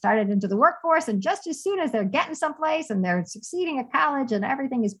and they started into the workforce. And just as soon as they're getting someplace and they're succeeding at college and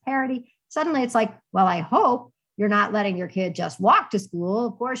everything is parity, suddenly it's like, well, I hope you're not letting your kid just walk to school.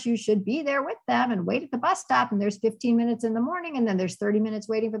 Of course, you should be there with them and wait at the bus stop. And there's 15 minutes in the morning, and then there's 30 minutes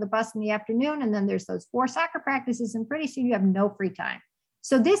waiting for the bus in the afternoon. And then there's those 4 soccer practices. And pretty soon you have no free time.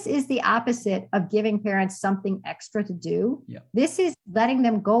 So this is the opposite of giving parents something extra to do. Yeah. This is letting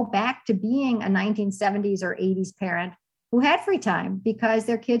them go back to being a 1970s or 80s parent who had free time because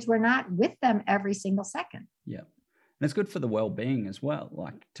their kids were not with them every single second. Yeah. And it's good for the well-being as well,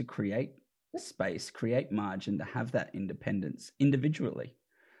 like to create space, create margin, to have that independence individually,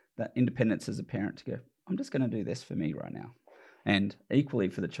 that independence as a parent to go, I'm just going to do this for me right now. And equally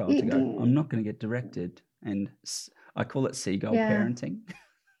for the child to go, I'm not going to get directed. And I call it seagull parenting.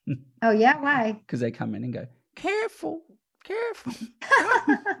 Oh, yeah? Why? Because they come in and go, careful.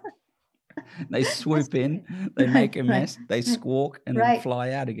 They swoop in, they make a mess, they squawk, and then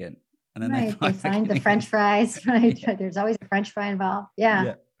fly out again. And then they find the French fries. Right? Yeah. There's always a French fry involved.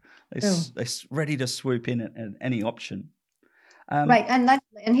 Yeah. They're ready to swoop in at any option. Right.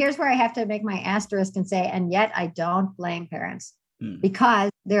 And here's where I have to make my asterisk and say, and yet I don't blame parents because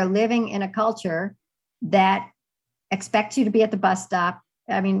they're living in a culture that expects you to be at the bus stop.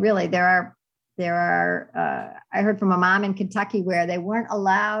 I mean, really, there are, I heard from a mom in Kentucky where they weren't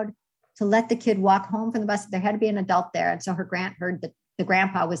allowed to let the kid walk home from the bus. There had to be an adult there. And so her heard that the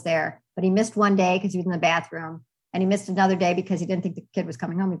grandpa was there, but he missed one day because he was in the bathroom, and he missed another day because he didn't think the kid was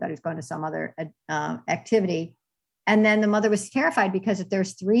coming home. He thought he was going to some other activity. And then the mother was terrified because if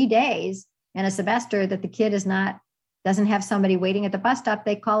there's 3 days in a semester that the kid doesn't have somebody waiting at the bus stop,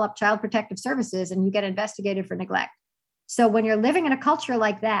 they call up Child Protective Services and you get investigated for neglect. So when you're living in a culture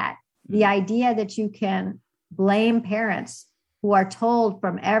like that, the idea that you can blame parents who are told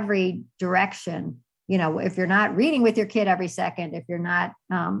from every direction, if you're not reading with your kid every second, if you're not,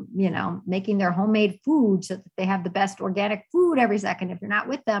 making their homemade food so that they have the best organic food every second, if you're not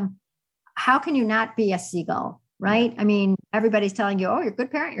with them, how can you not be a seagull, right? I mean, everybody's telling you, oh, you're a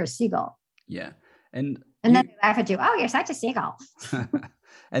good parent, you're a seagull. Yeah. And then they laugh at you, oh, you're such a seagull.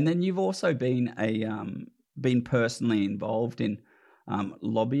 And then you've also been been personally involved in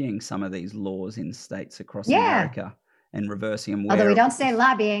lobbying some of these laws in states across America and reversing them. Although we don't say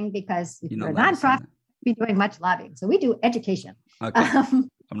lobbying because if you're a nonprofit, be doing much lobbying. So we do education. Okay. I'm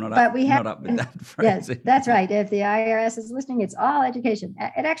not up with that phrase. Yes, that's right. If the IRS is listening, it's all education.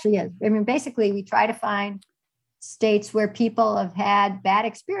 It actually is. I mean, basically, we try to find states where people have had bad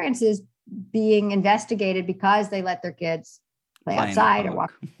experiences being investigated because they let their kids play outside or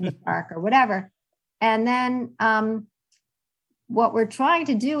walk in the park or whatever. And then what we're trying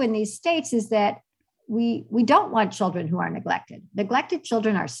to do in these states is that we don't want children who are neglected. Neglected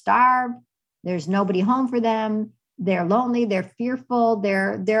children are starved. There's nobody home for them. They're lonely. They're fearful.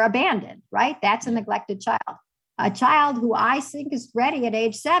 They're abandoned, right? That's a neglected child. A child who I think is ready at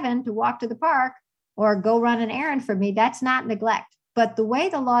age 7 to walk to the park or go run an errand for me, that's not neglect. But the way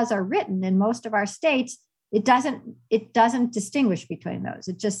the laws are written in most of our states, it doesn't distinguish between those.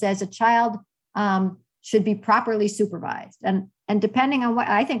 It just says a child should be properly supervised. And depending on what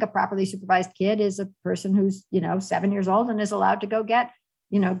I think, a properly supervised kid is a person who's, 7 years old and is allowed to go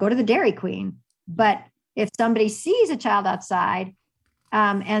to the Dairy Queen. But if somebody sees a child outside,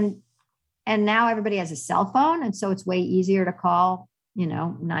 and now everybody has a cell phone, and so it's way easier to call,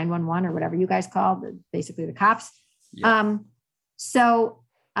 911 or whatever you guys call, basically the cops. Yeah.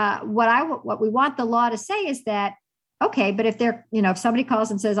 What we want the law to say is that, okay, but if somebody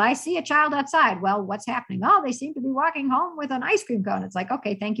calls and says, I see a child outside, well, what's happening? Oh, they seem to be walking home with an ice cream cone. It's like,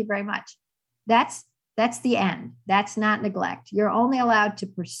 okay, thank you very much. That's the end. That's not neglect. You're only allowed to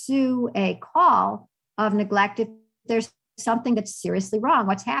pursue a call of neglect if there's something that's seriously wrong.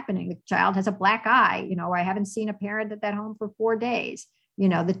 What's happening? The child has a black eye, or I haven't seen a parent at that home for 4 days.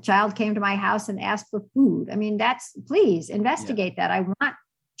 The child came to my house and asked for food. I mean, please investigate that. I want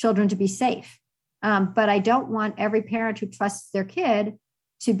children to be safe. But I don't want every parent who trusts their kid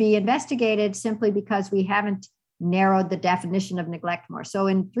to be investigated simply because we haven't narrowed the definition of neglect more. So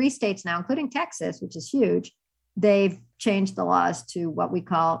in 3 states now, including Texas, which is huge, they've changed the laws to what we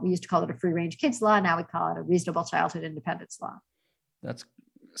used to call it a free range kids law. Now we call it a reasonable childhood independence law. That's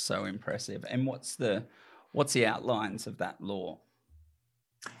so impressive. And what's the outlines of that law?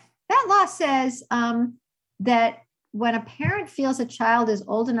 That law says that when a parent feels a child is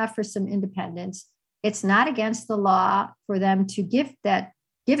old enough for some independence, it's not against the law for them to give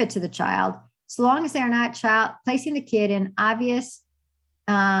it to the child, so long as they're not placing the kid in obvious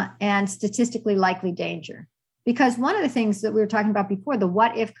and statistically likely danger. Because one of the things that we were talking about before, the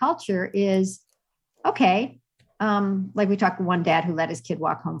what if culture is, okay, like we talked to one dad who let his kid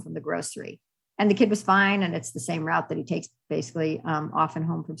walk home from the grocery, and the kid was fine, and it's the same route that he takes basically often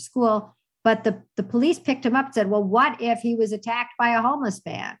home from school. But the police picked him up and said, well, what if he was attacked by a homeless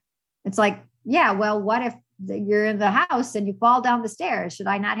man? It's like, yeah, well, what if you're in the house and you fall down the stairs? Should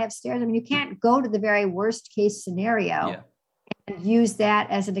I not have stairs? I mean, you can't go to the very worst case scenario and use that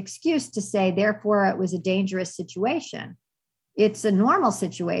as an excuse to say, therefore, it was a dangerous situation. It's a normal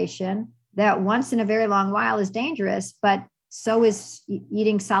situation that once in a very long while is dangerous, but so is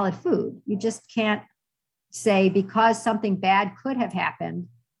eating solid food. You just can't say because something bad could have happened,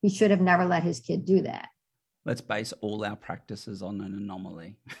 he should have never let his kid do that. Let's base all our practices on an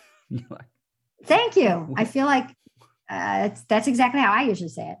anomaly. Thank you. I feel like that's exactly how I usually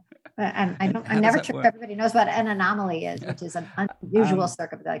say it. And I'm never sure if everybody knows what an anomaly is, which is an unusual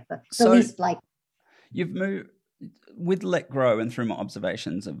circumstance, like the least like. You've moved with Let Grow, and through my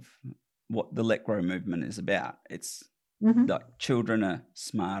observations of what the Let Grow movement is about. It's like children are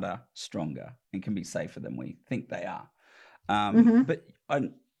smarter, stronger, and can be safer than we think they are. But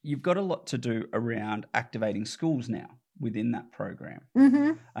you've got a lot to do around activating schools now within that program.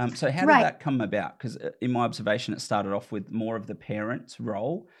 So how did that come about? Because in my observation, it started off with more of the parent's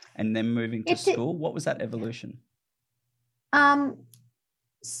role and then moving to school. What was that evolution?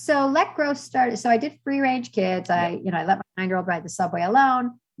 So Let Grow started. So I did free range kids. I let my 9-year-old ride the subway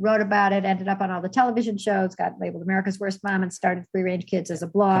alone, wrote about it, ended up on all the television shows, got labeled America's Worst Mom, and started Free Range Kids as a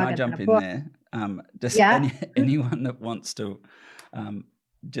blog. Can I jump in there? Anyone that wants to,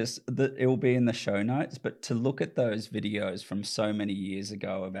 it will be in the show notes, but to look at those videos from so many years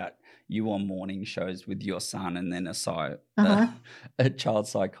ago about you on morning shows with your son, and then a child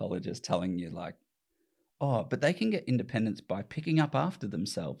psychologist telling you like, oh, but they can get independence by picking up after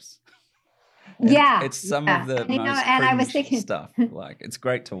themselves. It's some of the most cringe stuff. Like, it's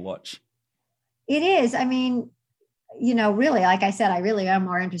great to watch. It is. I mean, really, like I said, I really am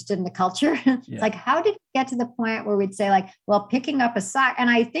more interested in the culture. It's like, how did it get to the point where we'd say like, well, picking up a sock, and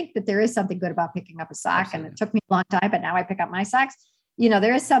I think that there is something good about picking up a sock. Absolutely. And it took me a long time, but now I pick up my socks.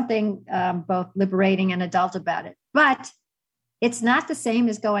 There is something both liberating and adult about it, but it's not the same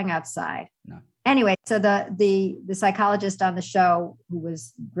as going outside. No. Anyway, so the psychologist on the show who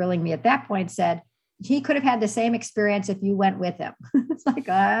was grilling me at that point said he could have had the same experience if you went with him. It's like,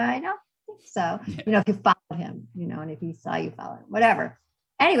 I don't think so. If you followed him, and if he saw you follow him, whatever.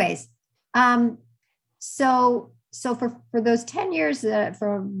 Anyways, so so for those 10 years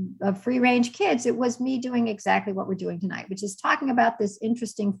of free range kids, it was me doing exactly what we're doing tonight, which is talking about this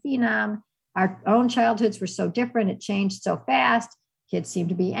interesting phenom. Our own childhoods were so different. It changed so fast. Kids seem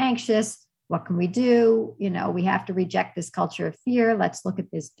to be anxious. What can we do? We have to reject this culture of fear. Let's look at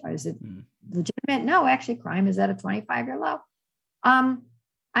this. Is it legitimate? No, actually, crime is at a 25-year low.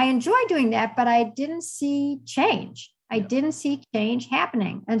 I enjoy doing that, but I didn't see change. I didn't see change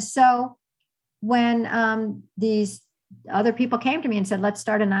happening. And so when these other people came to me and said, let's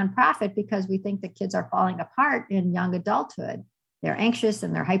start a nonprofit because we think that kids are falling apart in young adulthood. They're anxious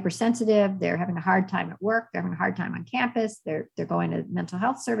and they're hypersensitive. They're having a hard time at work. They're having a hard time on campus. They're going to mental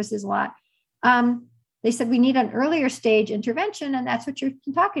health services a lot. They said we need an earlier stage intervention. And that's what you're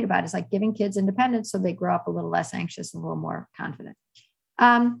talking about. It's like giving kids independence so they grow up a little less anxious and a little more confident.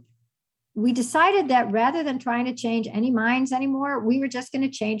 We decided that rather than trying to change any minds anymore, we were just going to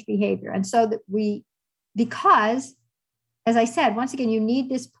change behavior. And so that because, as I said, once again, you need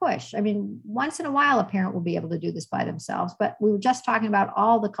this push. I mean, once in a while, a parent will be able to do this by themselves, but we were just talking about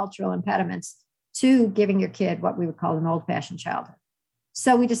all the cultural impediments to giving your kid what we would call an old-fashioned childhood.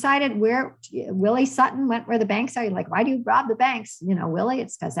 So we decided where Willie Sutton went where the banks are. You're like, why do you rob the banks? Willie,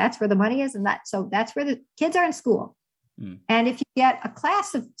 it's because that's where the money is. And so that's where the kids are in school. And if you get a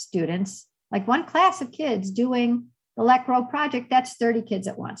class of students, like one class of kids doing the Let Grow project, that's 30 kids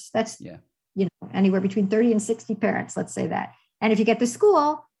at once. That's, anywhere between 30 and 60 parents, let's say that. And if you get the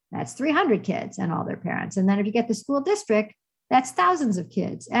school, that's 300 kids and all their parents. And then if you get the school district, that's thousands of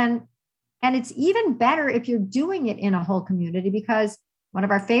kids. And it's even better if you're doing it in a whole community, because one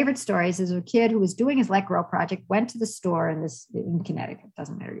of our favorite stories is a kid who was doing his Let Grow project, went to the store in Connecticut,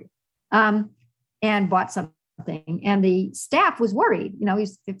 doesn't matter, and bought something. And the staff was worried.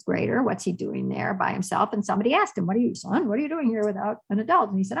 He's fifth grader. What's he doing there by himself? And somebody asked him, what are you doing here without an adult?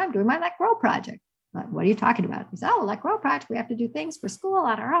 And he said, I'm doing my Let Grow project. What are you talking about? He said, Let Grow project. We have to do things for school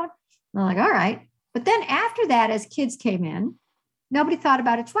on our own. And I'm like, all right. But then after that, as kids came in, nobody thought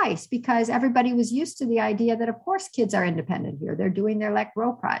about it twice because everybody was used to the idea that, of course, kids are independent here. They're doing their Let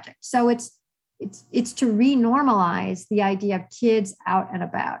Grow project. So it's to re-normalize the idea of kids out and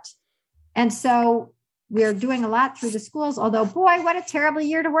about. And so we're doing a lot through the schools, although, boy, what a terrible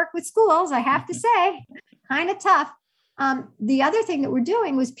year to work with schools, I have to say, kind of tough. The other thing that we're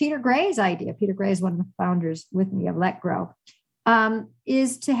doing was Peter Gray's idea. Peter Gray is one of the founders with me of Let Grow,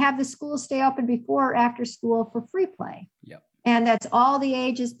 is to have the schools stay open before or after school for free play. Yep. And that's all the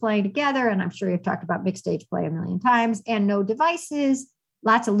ages playing together. And I'm sure you've talked about mixed age play a million times, and no devices,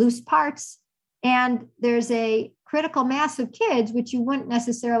 lots of loose parts. And there's a critical mass of kids, which you wouldn't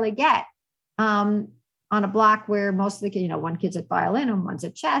necessarily get on a block where most of the kids, one kid's at violin and one's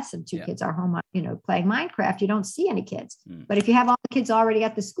at chess and two kids are home, playing Minecraft. You don't see any kids. But if you have all the kids already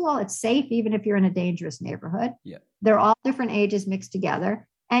at the school, it's safe, even if you're in a dangerous neighborhood. Yeah. They're all different ages mixed together.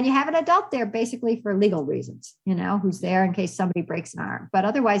 And you have an adult there basically for legal reasons, who's there in case somebody breaks an arm. But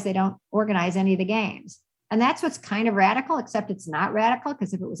otherwise, they don't organize any of the games. And that's what's kind of radical, except it's not radical,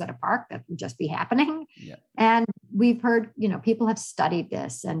 because if it was at a park, that would just be happening. Yeah. And we've heard, people have studied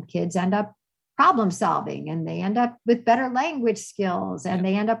this, and kids end up problem solving, and they end up with better language skills, and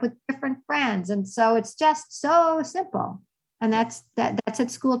they end up with different friends. And so it's just so simple. And that's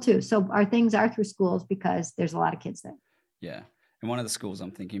at school too. So our things are through schools because there's a lot of kids there. Yeah. And one of the schools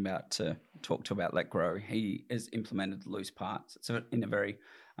I'm thinking about to talk to about Let Grow, he has implemented loose parts. So in a very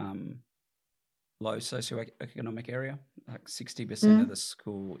low socioeconomic area, like 60% of the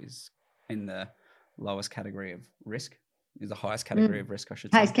school is in the lowest category of risk. Is the highest category of risk, I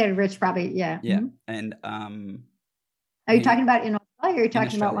should say. Highest category of risk, probably, yeah. Yeah. Mm-hmm. And are you talking about in Australia, or are you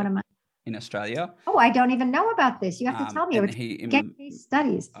talking about one of my... In Australia. Oh, I don't even know about this. You have to tell me. Get case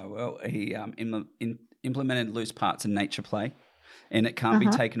studies. Oh, well, he implemented loose parts in nature play, and it can't be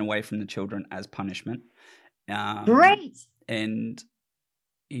taken away from the children as punishment. Great. And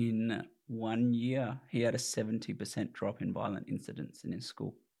in 1 year, he had a 70% drop in violent incidents in his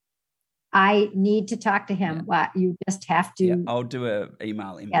school. I need to talk to him. What you just have to. Yeah, I'll do an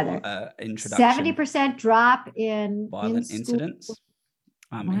email introduction. 70% drop in violent incidents.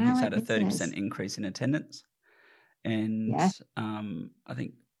 He's had a 30% increase in attendance, and I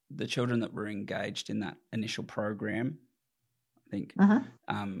think the children that were engaged in that initial program, I think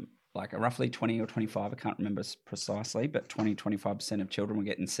like roughly 20 or 25, I can't remember precisely, but 20-25% of children were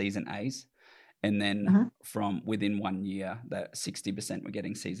getting C's and A's, and then from within 1 year, that 60% were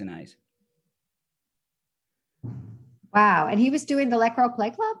getting C's and A's. Wow. And he was doing the Let Grow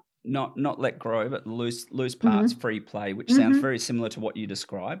Play Club? Not Let Grow, but loose parts, free play, which sounds very similar to what you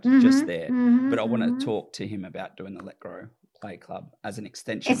described just there. But I want to talk to him about doing the Let Grow Play Club as an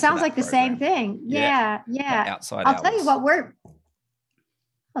extension. It sounds like the same program. thing. Yeah. Outside I'll hours. tell you what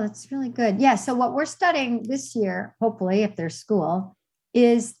oh, that's really good. Yeah. So what we're studying this year, hopefully, if there's school,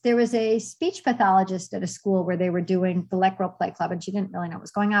 is there was a speech pathologist at a school where they were doing the Let Grow Play Club, and she didn't really know what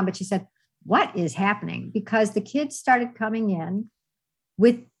was going on, but she said, what is happening? Because the kids started coming in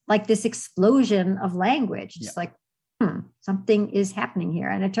with like this explosion of language. It's like, something is happening here.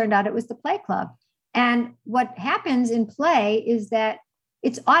 And it turned out it was the Play Club. And what happens in play is that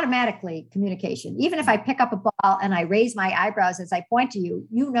it's automatically communication. Even if I pick up a ball and I raise my eyebrows as I point to you,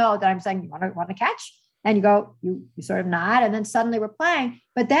 you know that I'm saying, you want to catch? And you go, you sort of nod, and then suddenly we're playing.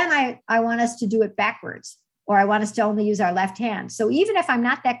 But then I want us to do it backwards, or I want us to only use our left hand. So even if I'm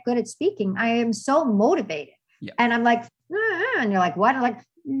not that good at speaking, I am so motivated. Yeah. And I'm like, and you're like, what? I'm like,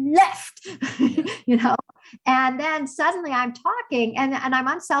 left, and then suddenly I'm talking and I'm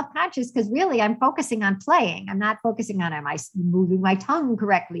unself-conscious because really I'm focusing on playing. I'm not focusing on, am I moving my tongue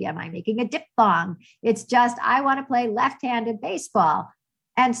correctly? Am I making a diphthong? It's just, I want to play left-handed baseball.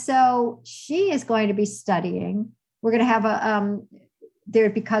 And so she is going to be studying. We're going to have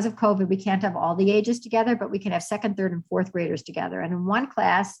because of COVID, we can't have all the ages together, but we can have second, third, and fourth graders together. And in one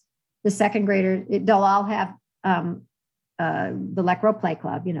class, the second grader, they'll all have the Let Grow Play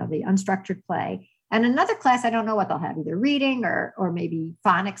Club, the unstructured play. And another class, I don't know what they'll have, either reading or maybe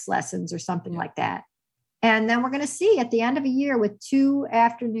phonics lessons or something like that. And then we're going to see at the end of a year with 2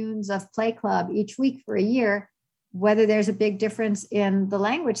 afternoons of Play Club each week for a year, whether there's a big difference in the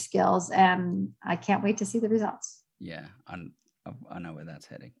language skills. And I can't wait to see the results. Yeah, I know where that's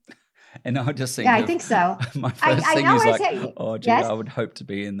heading. And I just think, I think so. My first thing is like, oh, gee, yes? I would hope to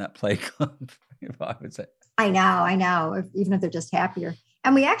be in that Play Club, if I would say. I know. Even if they're just happier.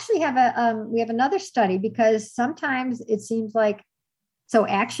 And we actually have another study, because sometimes it seems like, so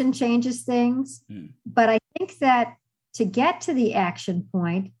action changes things. But I think that to get to the action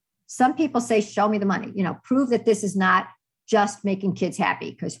point, some people say, show me the money, prove that this is not just making kids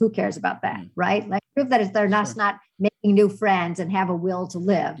happy, because who cares about that, right? Like, prove that they're not making new friends and have a will to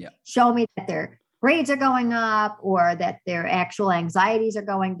live. Yeah. Show me that their grades are going up or that their actual anxieties are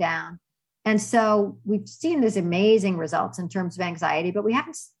going down. And so we've seen these amazing results in terms of anxiety, but we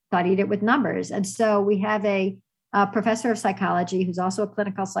haven't studied it with numbers. And so we have a professor of psychology who's also a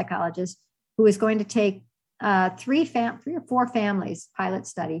clinical psychologist who is going to take 3 or 4 families pilot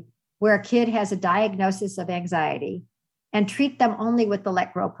study where a kid has a diagnosis of anxiety and treat them only with the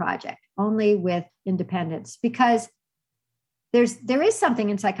Let Grow project, only with independence, because there is something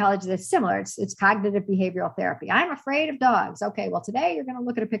in psychology that's similar. It's cognitive behavioral therapy. I'm afraid of dogs. Okay, well, today you're going to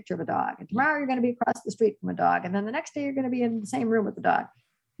look at a picture of a dog, and tomorrow you're going to be across the street from a dog, and then the next day you're going to be in the same room with the dog.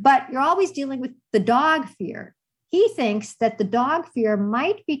 But you're always dealing with the dog fear. He thinks that the dog fear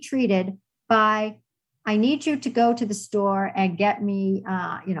might be treated by, I need you to go to the store and get me,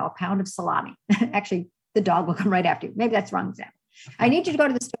 a pound of salami. Actually, the dog will come right after you. Maybe that's the wrong example. I need you to go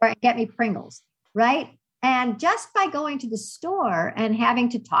to the store and get me Pringles, right? And just by going to the store and having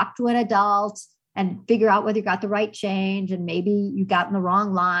to talk to an adult and figure out whether you got the right change, and maybe you got in the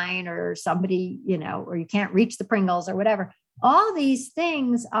wrong line, or somebody, or you can't reach the Pringles or whatever. All these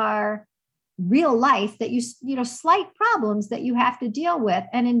things are real life that slight problems that you have to deal with.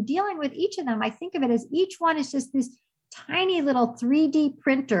 And in dealing with each of them, I think of it as each one is just this tiny little 3D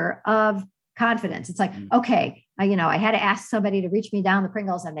printer of confidence. It's like, okay, I had to ask somebody to reach me down the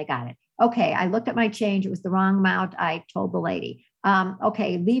Pringles and they got it. Okay, I looked at my change. It was the wrong amount. I told the lady.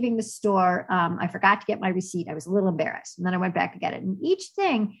 Okay, leaving the store, I forgot to get my receipt. I was a little embarrassed. And then I went back to get it. And each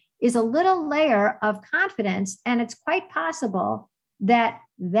thing is a little layer of confidence. And it's quite possible that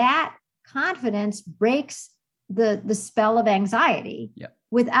confidence breaks the spell of anxiety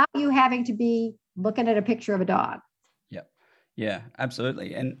without you having to be looking at a picture of a dog. Yeah,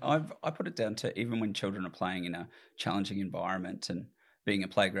 absolutely. And I put it down to, even when children are playing in a challenging environment, and being a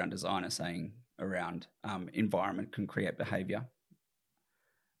playground designer, saying around environment can create behavior.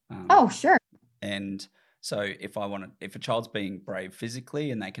 Sure. And so if a child's being brave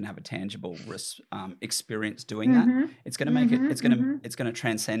physically and they can have a tangible experience doing that, it's going to make it. It's going to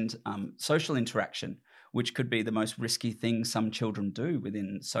transcend social interaction, which could be the most risky thing some children do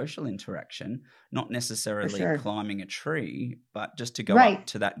within social interaction. Not necessarily climbing a tree, but just to go up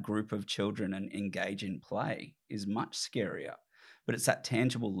to that group of children and engage in play is much scarier. But it's that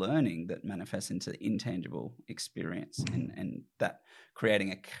tangible learning that manifests into the intangible experience, and that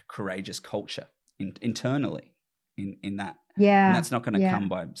creating a courageous culture internally in that. Yeah. And that's not going to come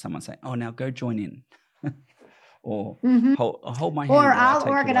by someone saying, oh, now go join in. or Mhm. hold my hand. Or while I I'll take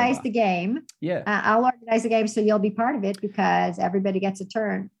you organize over. the game. Yeah. I'll organize the game so you'll be part of it because everybody gets a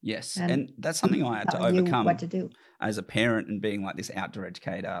turn. Yes. And And that's something I had to tell you overcome what to do. as a parent and being like this outdoor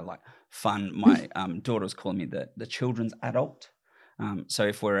educator, like fun. My daughter was calling me the children's adult. So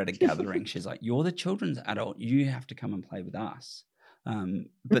if we're at a gathering, she's like, "You're the children's adult. You have to come and play with us."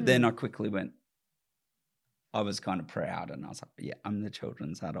 But then I quickly went, I was kind of proud and I was like, yeah, I'm the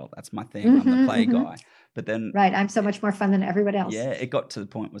children's adult. That's my thing. I'm the play guy. But then, right, I'm so much more fun than everybody else. yeah, it got to the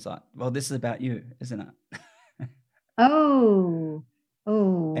point was like, well, this is about you, isn't it? Oh,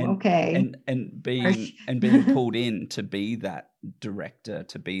 okay. And being pulled in to be that director,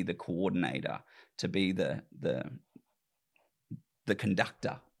 to be the coordinator, to be the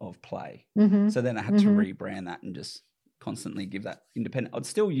conductor of play. Mm-hmm. So then I had to rebrand that and just constantly give that independent. I'd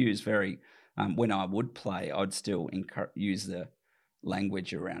still use when I would play, I'd still use the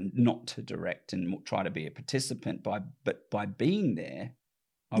language around not to direct and try to be a participant. But by being there,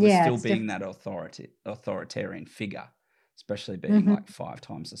 I was still being that authoritarian figure, especially being like 5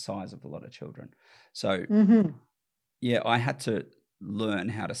 times the size of a lot of children. So yeah, I had to learn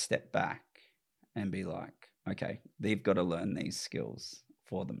how to step back and be like, okay, they've got to learn these skills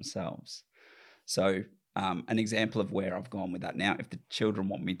for themselves. So an example of where I've gone with that now, if the children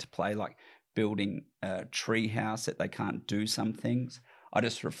want me to play like building a tree house that they can't do some things, I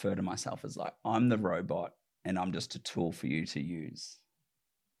just refer to myself as like, I'm the robot and I'm just a tool for you to use.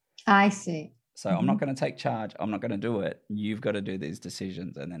 I see. So I'm not going to take charge. I'm not going to do it. You've got to do these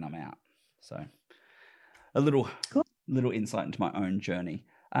decisions and then I'm out. So a little insight into my own journey.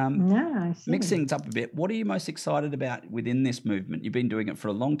 Mix things up a bit. What are you most excited about within this movement? You've been doing it for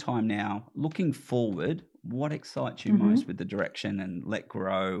a long time now. Looking forward, what excites you most with the direction and Let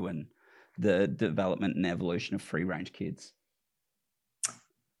Grow and the development and evolution of Free Range Kids?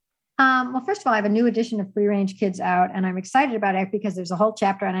 Well, first of all, I have a new edition of Free Range Kids out, and I'm excited about it because there's a whole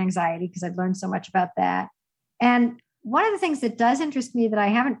chapter on anxiety because I've learned so much about that. And one of the things that does interest me that I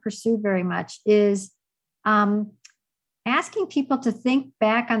haven't pursued very much is asking people to think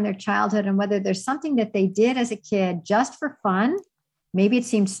back on their childhood and whether there's something that they did as a kid just for fun. Maybe it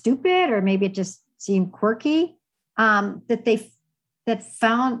seemed stupid or maybe it just seemed quirky, that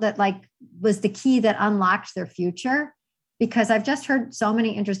found that like was the key that unlocked their future. Because I've just heard so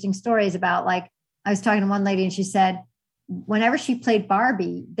many interesting stories about, like, I was talking to one lady and she said, whenever she played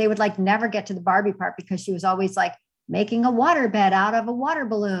Barbie, they would like never get to the Barbie part because she was always like making a water bed out of a water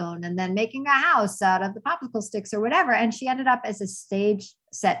balloon and then making a house out of the popsicle sticks or whatever. And she ended up as a stage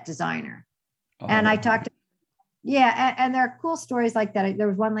set designer. And I talked to, and there are cool stories like that. There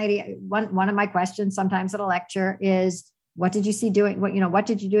was one lady, one of my questions sometimes at a lecture is, what did you see doing? What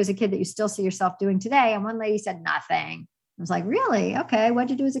did you do as a kid that you still see yourself doing today? And one lady said, nothing. I was like, really? Okay. What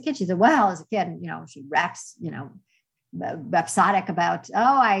did you do as a kid? She said, well, as a kid, she raps, rhapsodic about,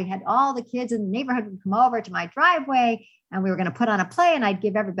 I had all the kids in the neighborhood would come over to my driveway and we were going to put on a play and I'd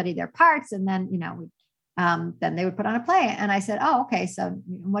give everybody their parts. And then, then they would put on a play. And I said, oh, okay. So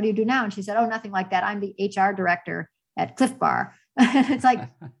what do you do now? And she said, oh, nothing like that. I'm the HR director at Cliff Bar. And it's like,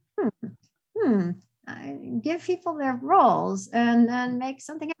 I give people their roles and then make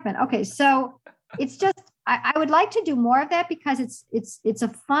something happen. Okay. So it's just, I would like to do more of that because it's a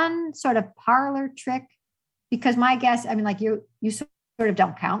fun sort of parlor trick, because my guess, I mean, like you sort of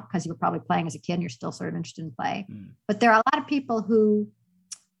don't count because you were probably playing as a kid and you're still sort of interested in play. But there are a lot of people who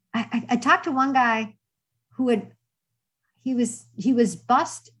I talked to one guy who he was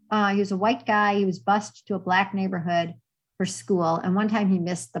bused. He was a white guy. He was bused to a black neighborhood for school. And one time he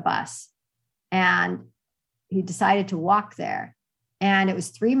missed the bus and he decided to walk there. And it was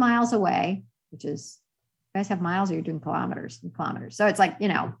 3 miles away, which is, you guys have miles or you're doing kilometers? So it's like,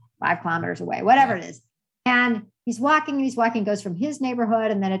 5 kilometers away, whatever it is. And he's walking, goes from his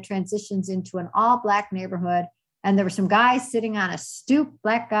neighborhood, and then it transitions into an all black neighborhood. And there were some guys sitting on a stoop,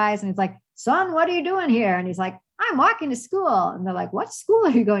 black guys. And he's like, son, what are you doing here? And he's like, I'm walking to school. And they're like, what school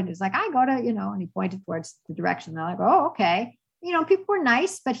are you going to? He's like, I go to, and he pointed towards the direction. They're like, oh, okay. People were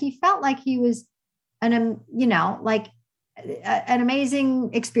nice, but he felt like he was an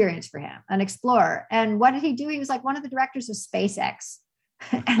amazing experience for him, an explorer. And what did he do? He was like one of the directors of SpaceX.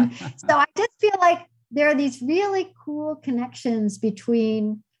 And so I just feel like there are these really cool connections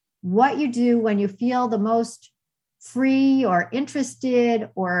between what you do when you feel the most free or interested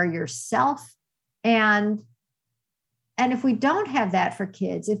or yourself. And if we don't have that for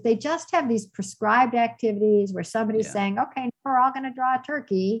kids, if they just have these prescribed activities where somebody's saying, okay, we're all going to draw a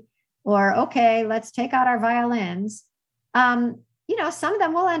turkey, or, okay, let's take out our violins. Some of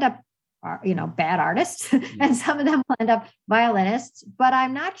them will end up, bad artists, and some of them will end up violinists, but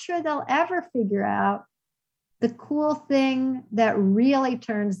I'm not sure they'll ever figure out the cool thing that really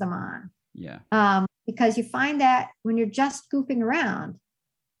turns them on. Yeah. Because you find that when you're just goofing around,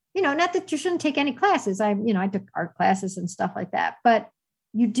 not that you shouldn't take any classes. I took art classes and stuff like that, but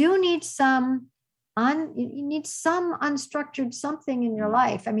you do need some unstructured something in your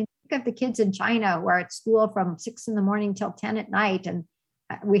life. I mean, think of the kids in China who are at school from 6 a.m. till 10 p.m. And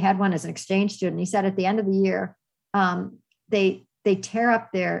we had one as an exchange student. He said at the end of the year, they tear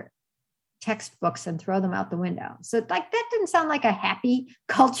up their textbooks and throw them out the window. So like, that didn't sound like a happy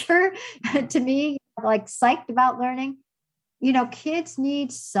culture to me, like psyched about learning. Kids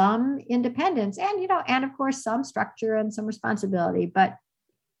need some independence and of course some structure and some responsibility, but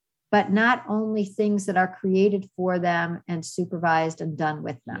not only things that are created for them and supervised and done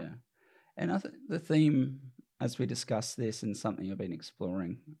with them. Yeah. And I think the theme, as we discuss this, and something I've been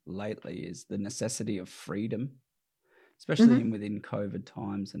exploring lately, is the necessity of freedom, especially within COVID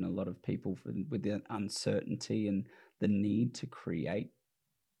times, and a lot of people with the uncertainty and the need to create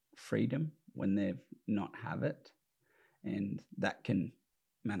freedom when they've not have it. And that can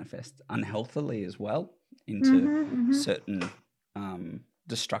manifest unhealthily as well into certain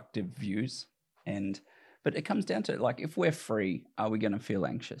destructive views. But it comes down to, like, if we're free, are we going to feel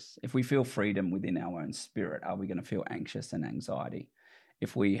anxious? If we feel freedom within our own spirit, are we going to feel anxious and anxiety?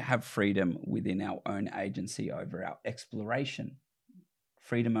 If we have freedom within our own agency over our exploration,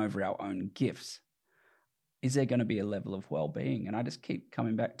 freedom over our own gifts, is there going to be a level of well-being? And I just keep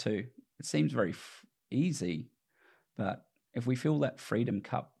coming back to, it seems very easy, but if we fill that freedom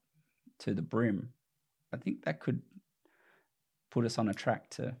cup to the brim, I think that could put us on a track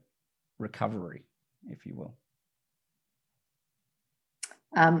to recovery, if you will.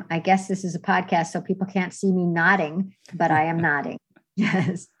 I guess this is a podcast, so people can't see me nodding, but I am nodding.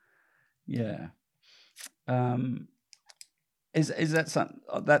 Yes. Yeah. Is that something?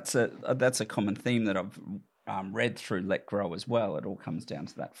 That's a common theme that I've read through Let Grow as well. It all comes down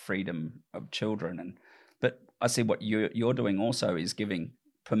to that freedom of children, but I see what you're doing also is giving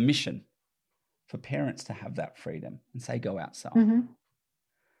permission for parents to have that freedom and say, go outside.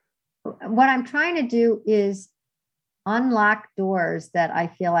 What I'm trying to do is unlock doors that I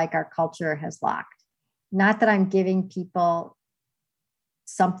feel like our culture has locked. Not that I'm giving people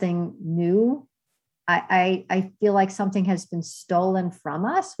something new. I feel like something has been stolen from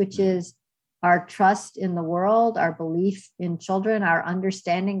us, which is our trust in the world, our belief in children, our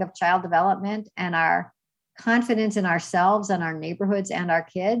understanding of child development, and our confidence in ourselves and our neighborhoods and our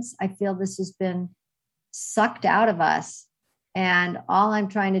kids. I feel this has been sucked out of us. And all I'm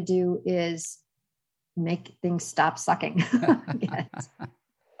trying to do is make things stop sucking. Yes.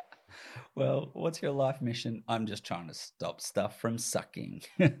 Well, what's your life mission? I'm just trying to stop stuff from sucking.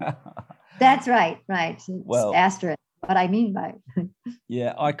 That's right. Right. Well, asterisk. What I mean by it.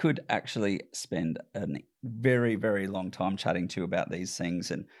 Yeah, I could actually spend a very, very long time chatting to you about these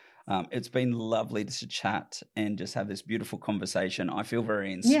things. And it's been lovely to chat and just have this beautiful conversation. I feel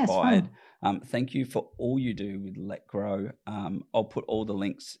very inspired. Yes, thank you for all you do with Let Grow. I'll put all the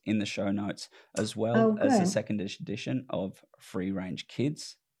links in the show notes, as well as the second edition of Free Range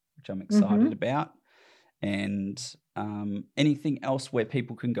Kids, which I'm excited about. And anything else where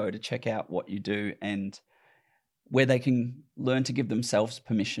people can go to check out what you do and where they can learn to give themselves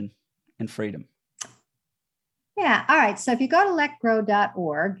permission and freedom. Yeah. All right. So if you go to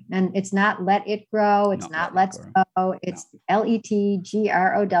letgrow.org, and it's not Let It Grow, it's not Let's Grow, it's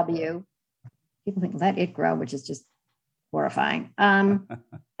LETGROW. People think Let It Grow, which is just horrifying.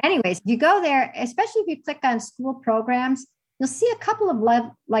 Anyways, if you go there, especially if you click on school programs, you'll see a couple of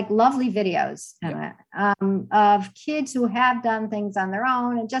lovely videos of kids who have done things on their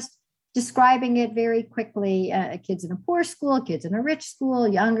own and just describing it very quickly. Kids in a poor school, kids in a rich school,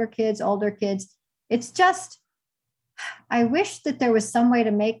 younger kids, older kids. It's just, I wish that there was some way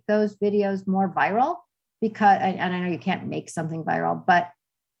to make those videos more viral, because, and I know you can't make something viral, but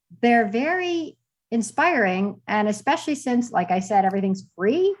they're very inspiring. And especially since, like I said, everything's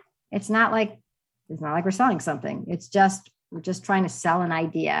free. It's not like we're selling something. We're just trying to sell an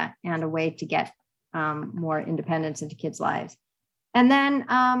idea and a way to get more independence into kids' lives. And then,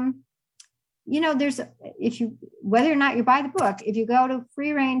 whether or not you buy the book, if you go to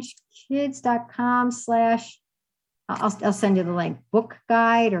freerangekids.com/ I'll send you the link, book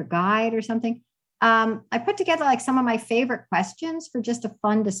guide or something. I put together some of my favorite questions for just a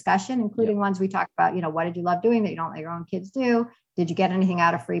fun discussion, including ones we talked about, what did you love doing that you don't let your own kids do? Did you get anything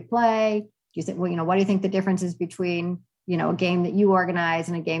out of free play? Do you think, what do you think the difference is between, a game that you organize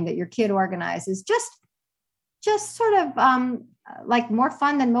and a game that your kid organizes? Just sort of more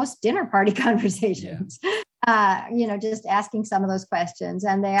fun than most dinner party conversations. just asking some of those questions.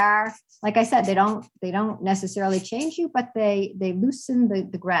 And they are, like I said, they don't necessarily change you, but they loosen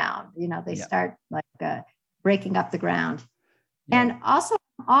the ground. They start like breaking up the ground. Yeah. And also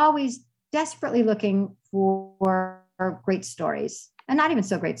always desperately looking for great stories, and not even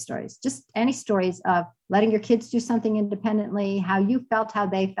so great stories, just any stories of letting your kids do something independently, how you felt, how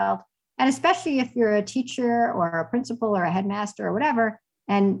they felt. And especially if you're a teacher or a principal or a headmaster or whatever,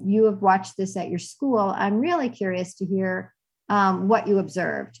 and you have watched this at your school, I'm really curious to hear what you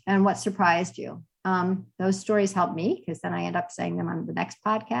observed and what surprised you. Those stories help me because then I end up saying them on the next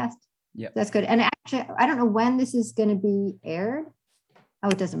podcast. Yeah, that's good. And actually, I don't know when this is going to be aired. Oh,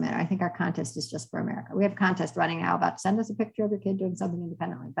 it doesn't matter. I think our contest is just for America. We have a contest running now about send us a picture of your kid doing something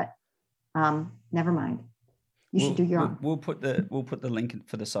independently, but never mind. You should do your own. We'll put the link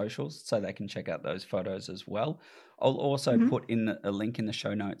for the socials so they can check out those photos as well. I'll also put in a link in the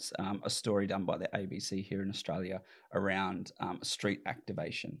show notes, a story done by the ABC here in Australia around street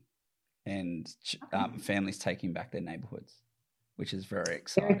activation and families taking back their neighborhoods, which is very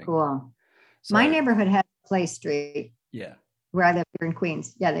exciting. Very cool. So, my neighborhood has a play street. Yeah. Where I live here in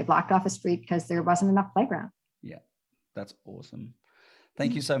Queens. Yeah, they blocked off a street because there wasn't enough playground. Yeah, that's awesome.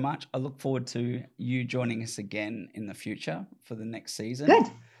 Thank you so much. I look forward to you joining us again in the future for the next season. Good.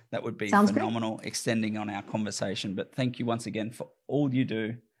 That would be Sounds phenomenal, great. Extending on our conversation. But thank you once again for all you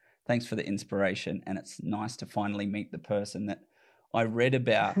do. Thanks for the inspiration. And it's nice to finally meet the person that I read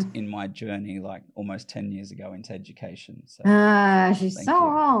about in my journey like almost 10 years ago into education. So she's so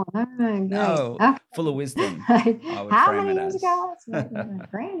old. No, okay. Full of wisdom. How many years ago?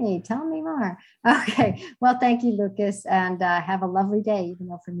 Granny, tell me more. Okay. Well, thank you, Lucas, and have a lovely day, even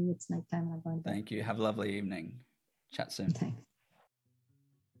though for me it's nighttime and I'm going to bed. Thank you. Have a lovely evening. Chat soon. Thanks.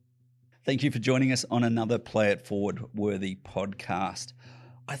 Thank you for joining us on another Play It Forward worthy podcast.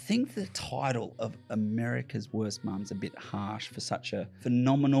 I think the title of America's Worst Mum's a bit harsh for such a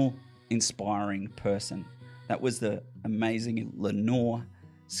phenomenal, inspiring person. That was the amazing Lenore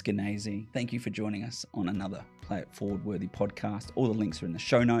Skenazy. Thank you for joining us on another Play It Forward worthy podcast. All the links are in the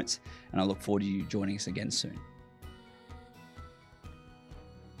show notes, and I look forward to you joining us again soon.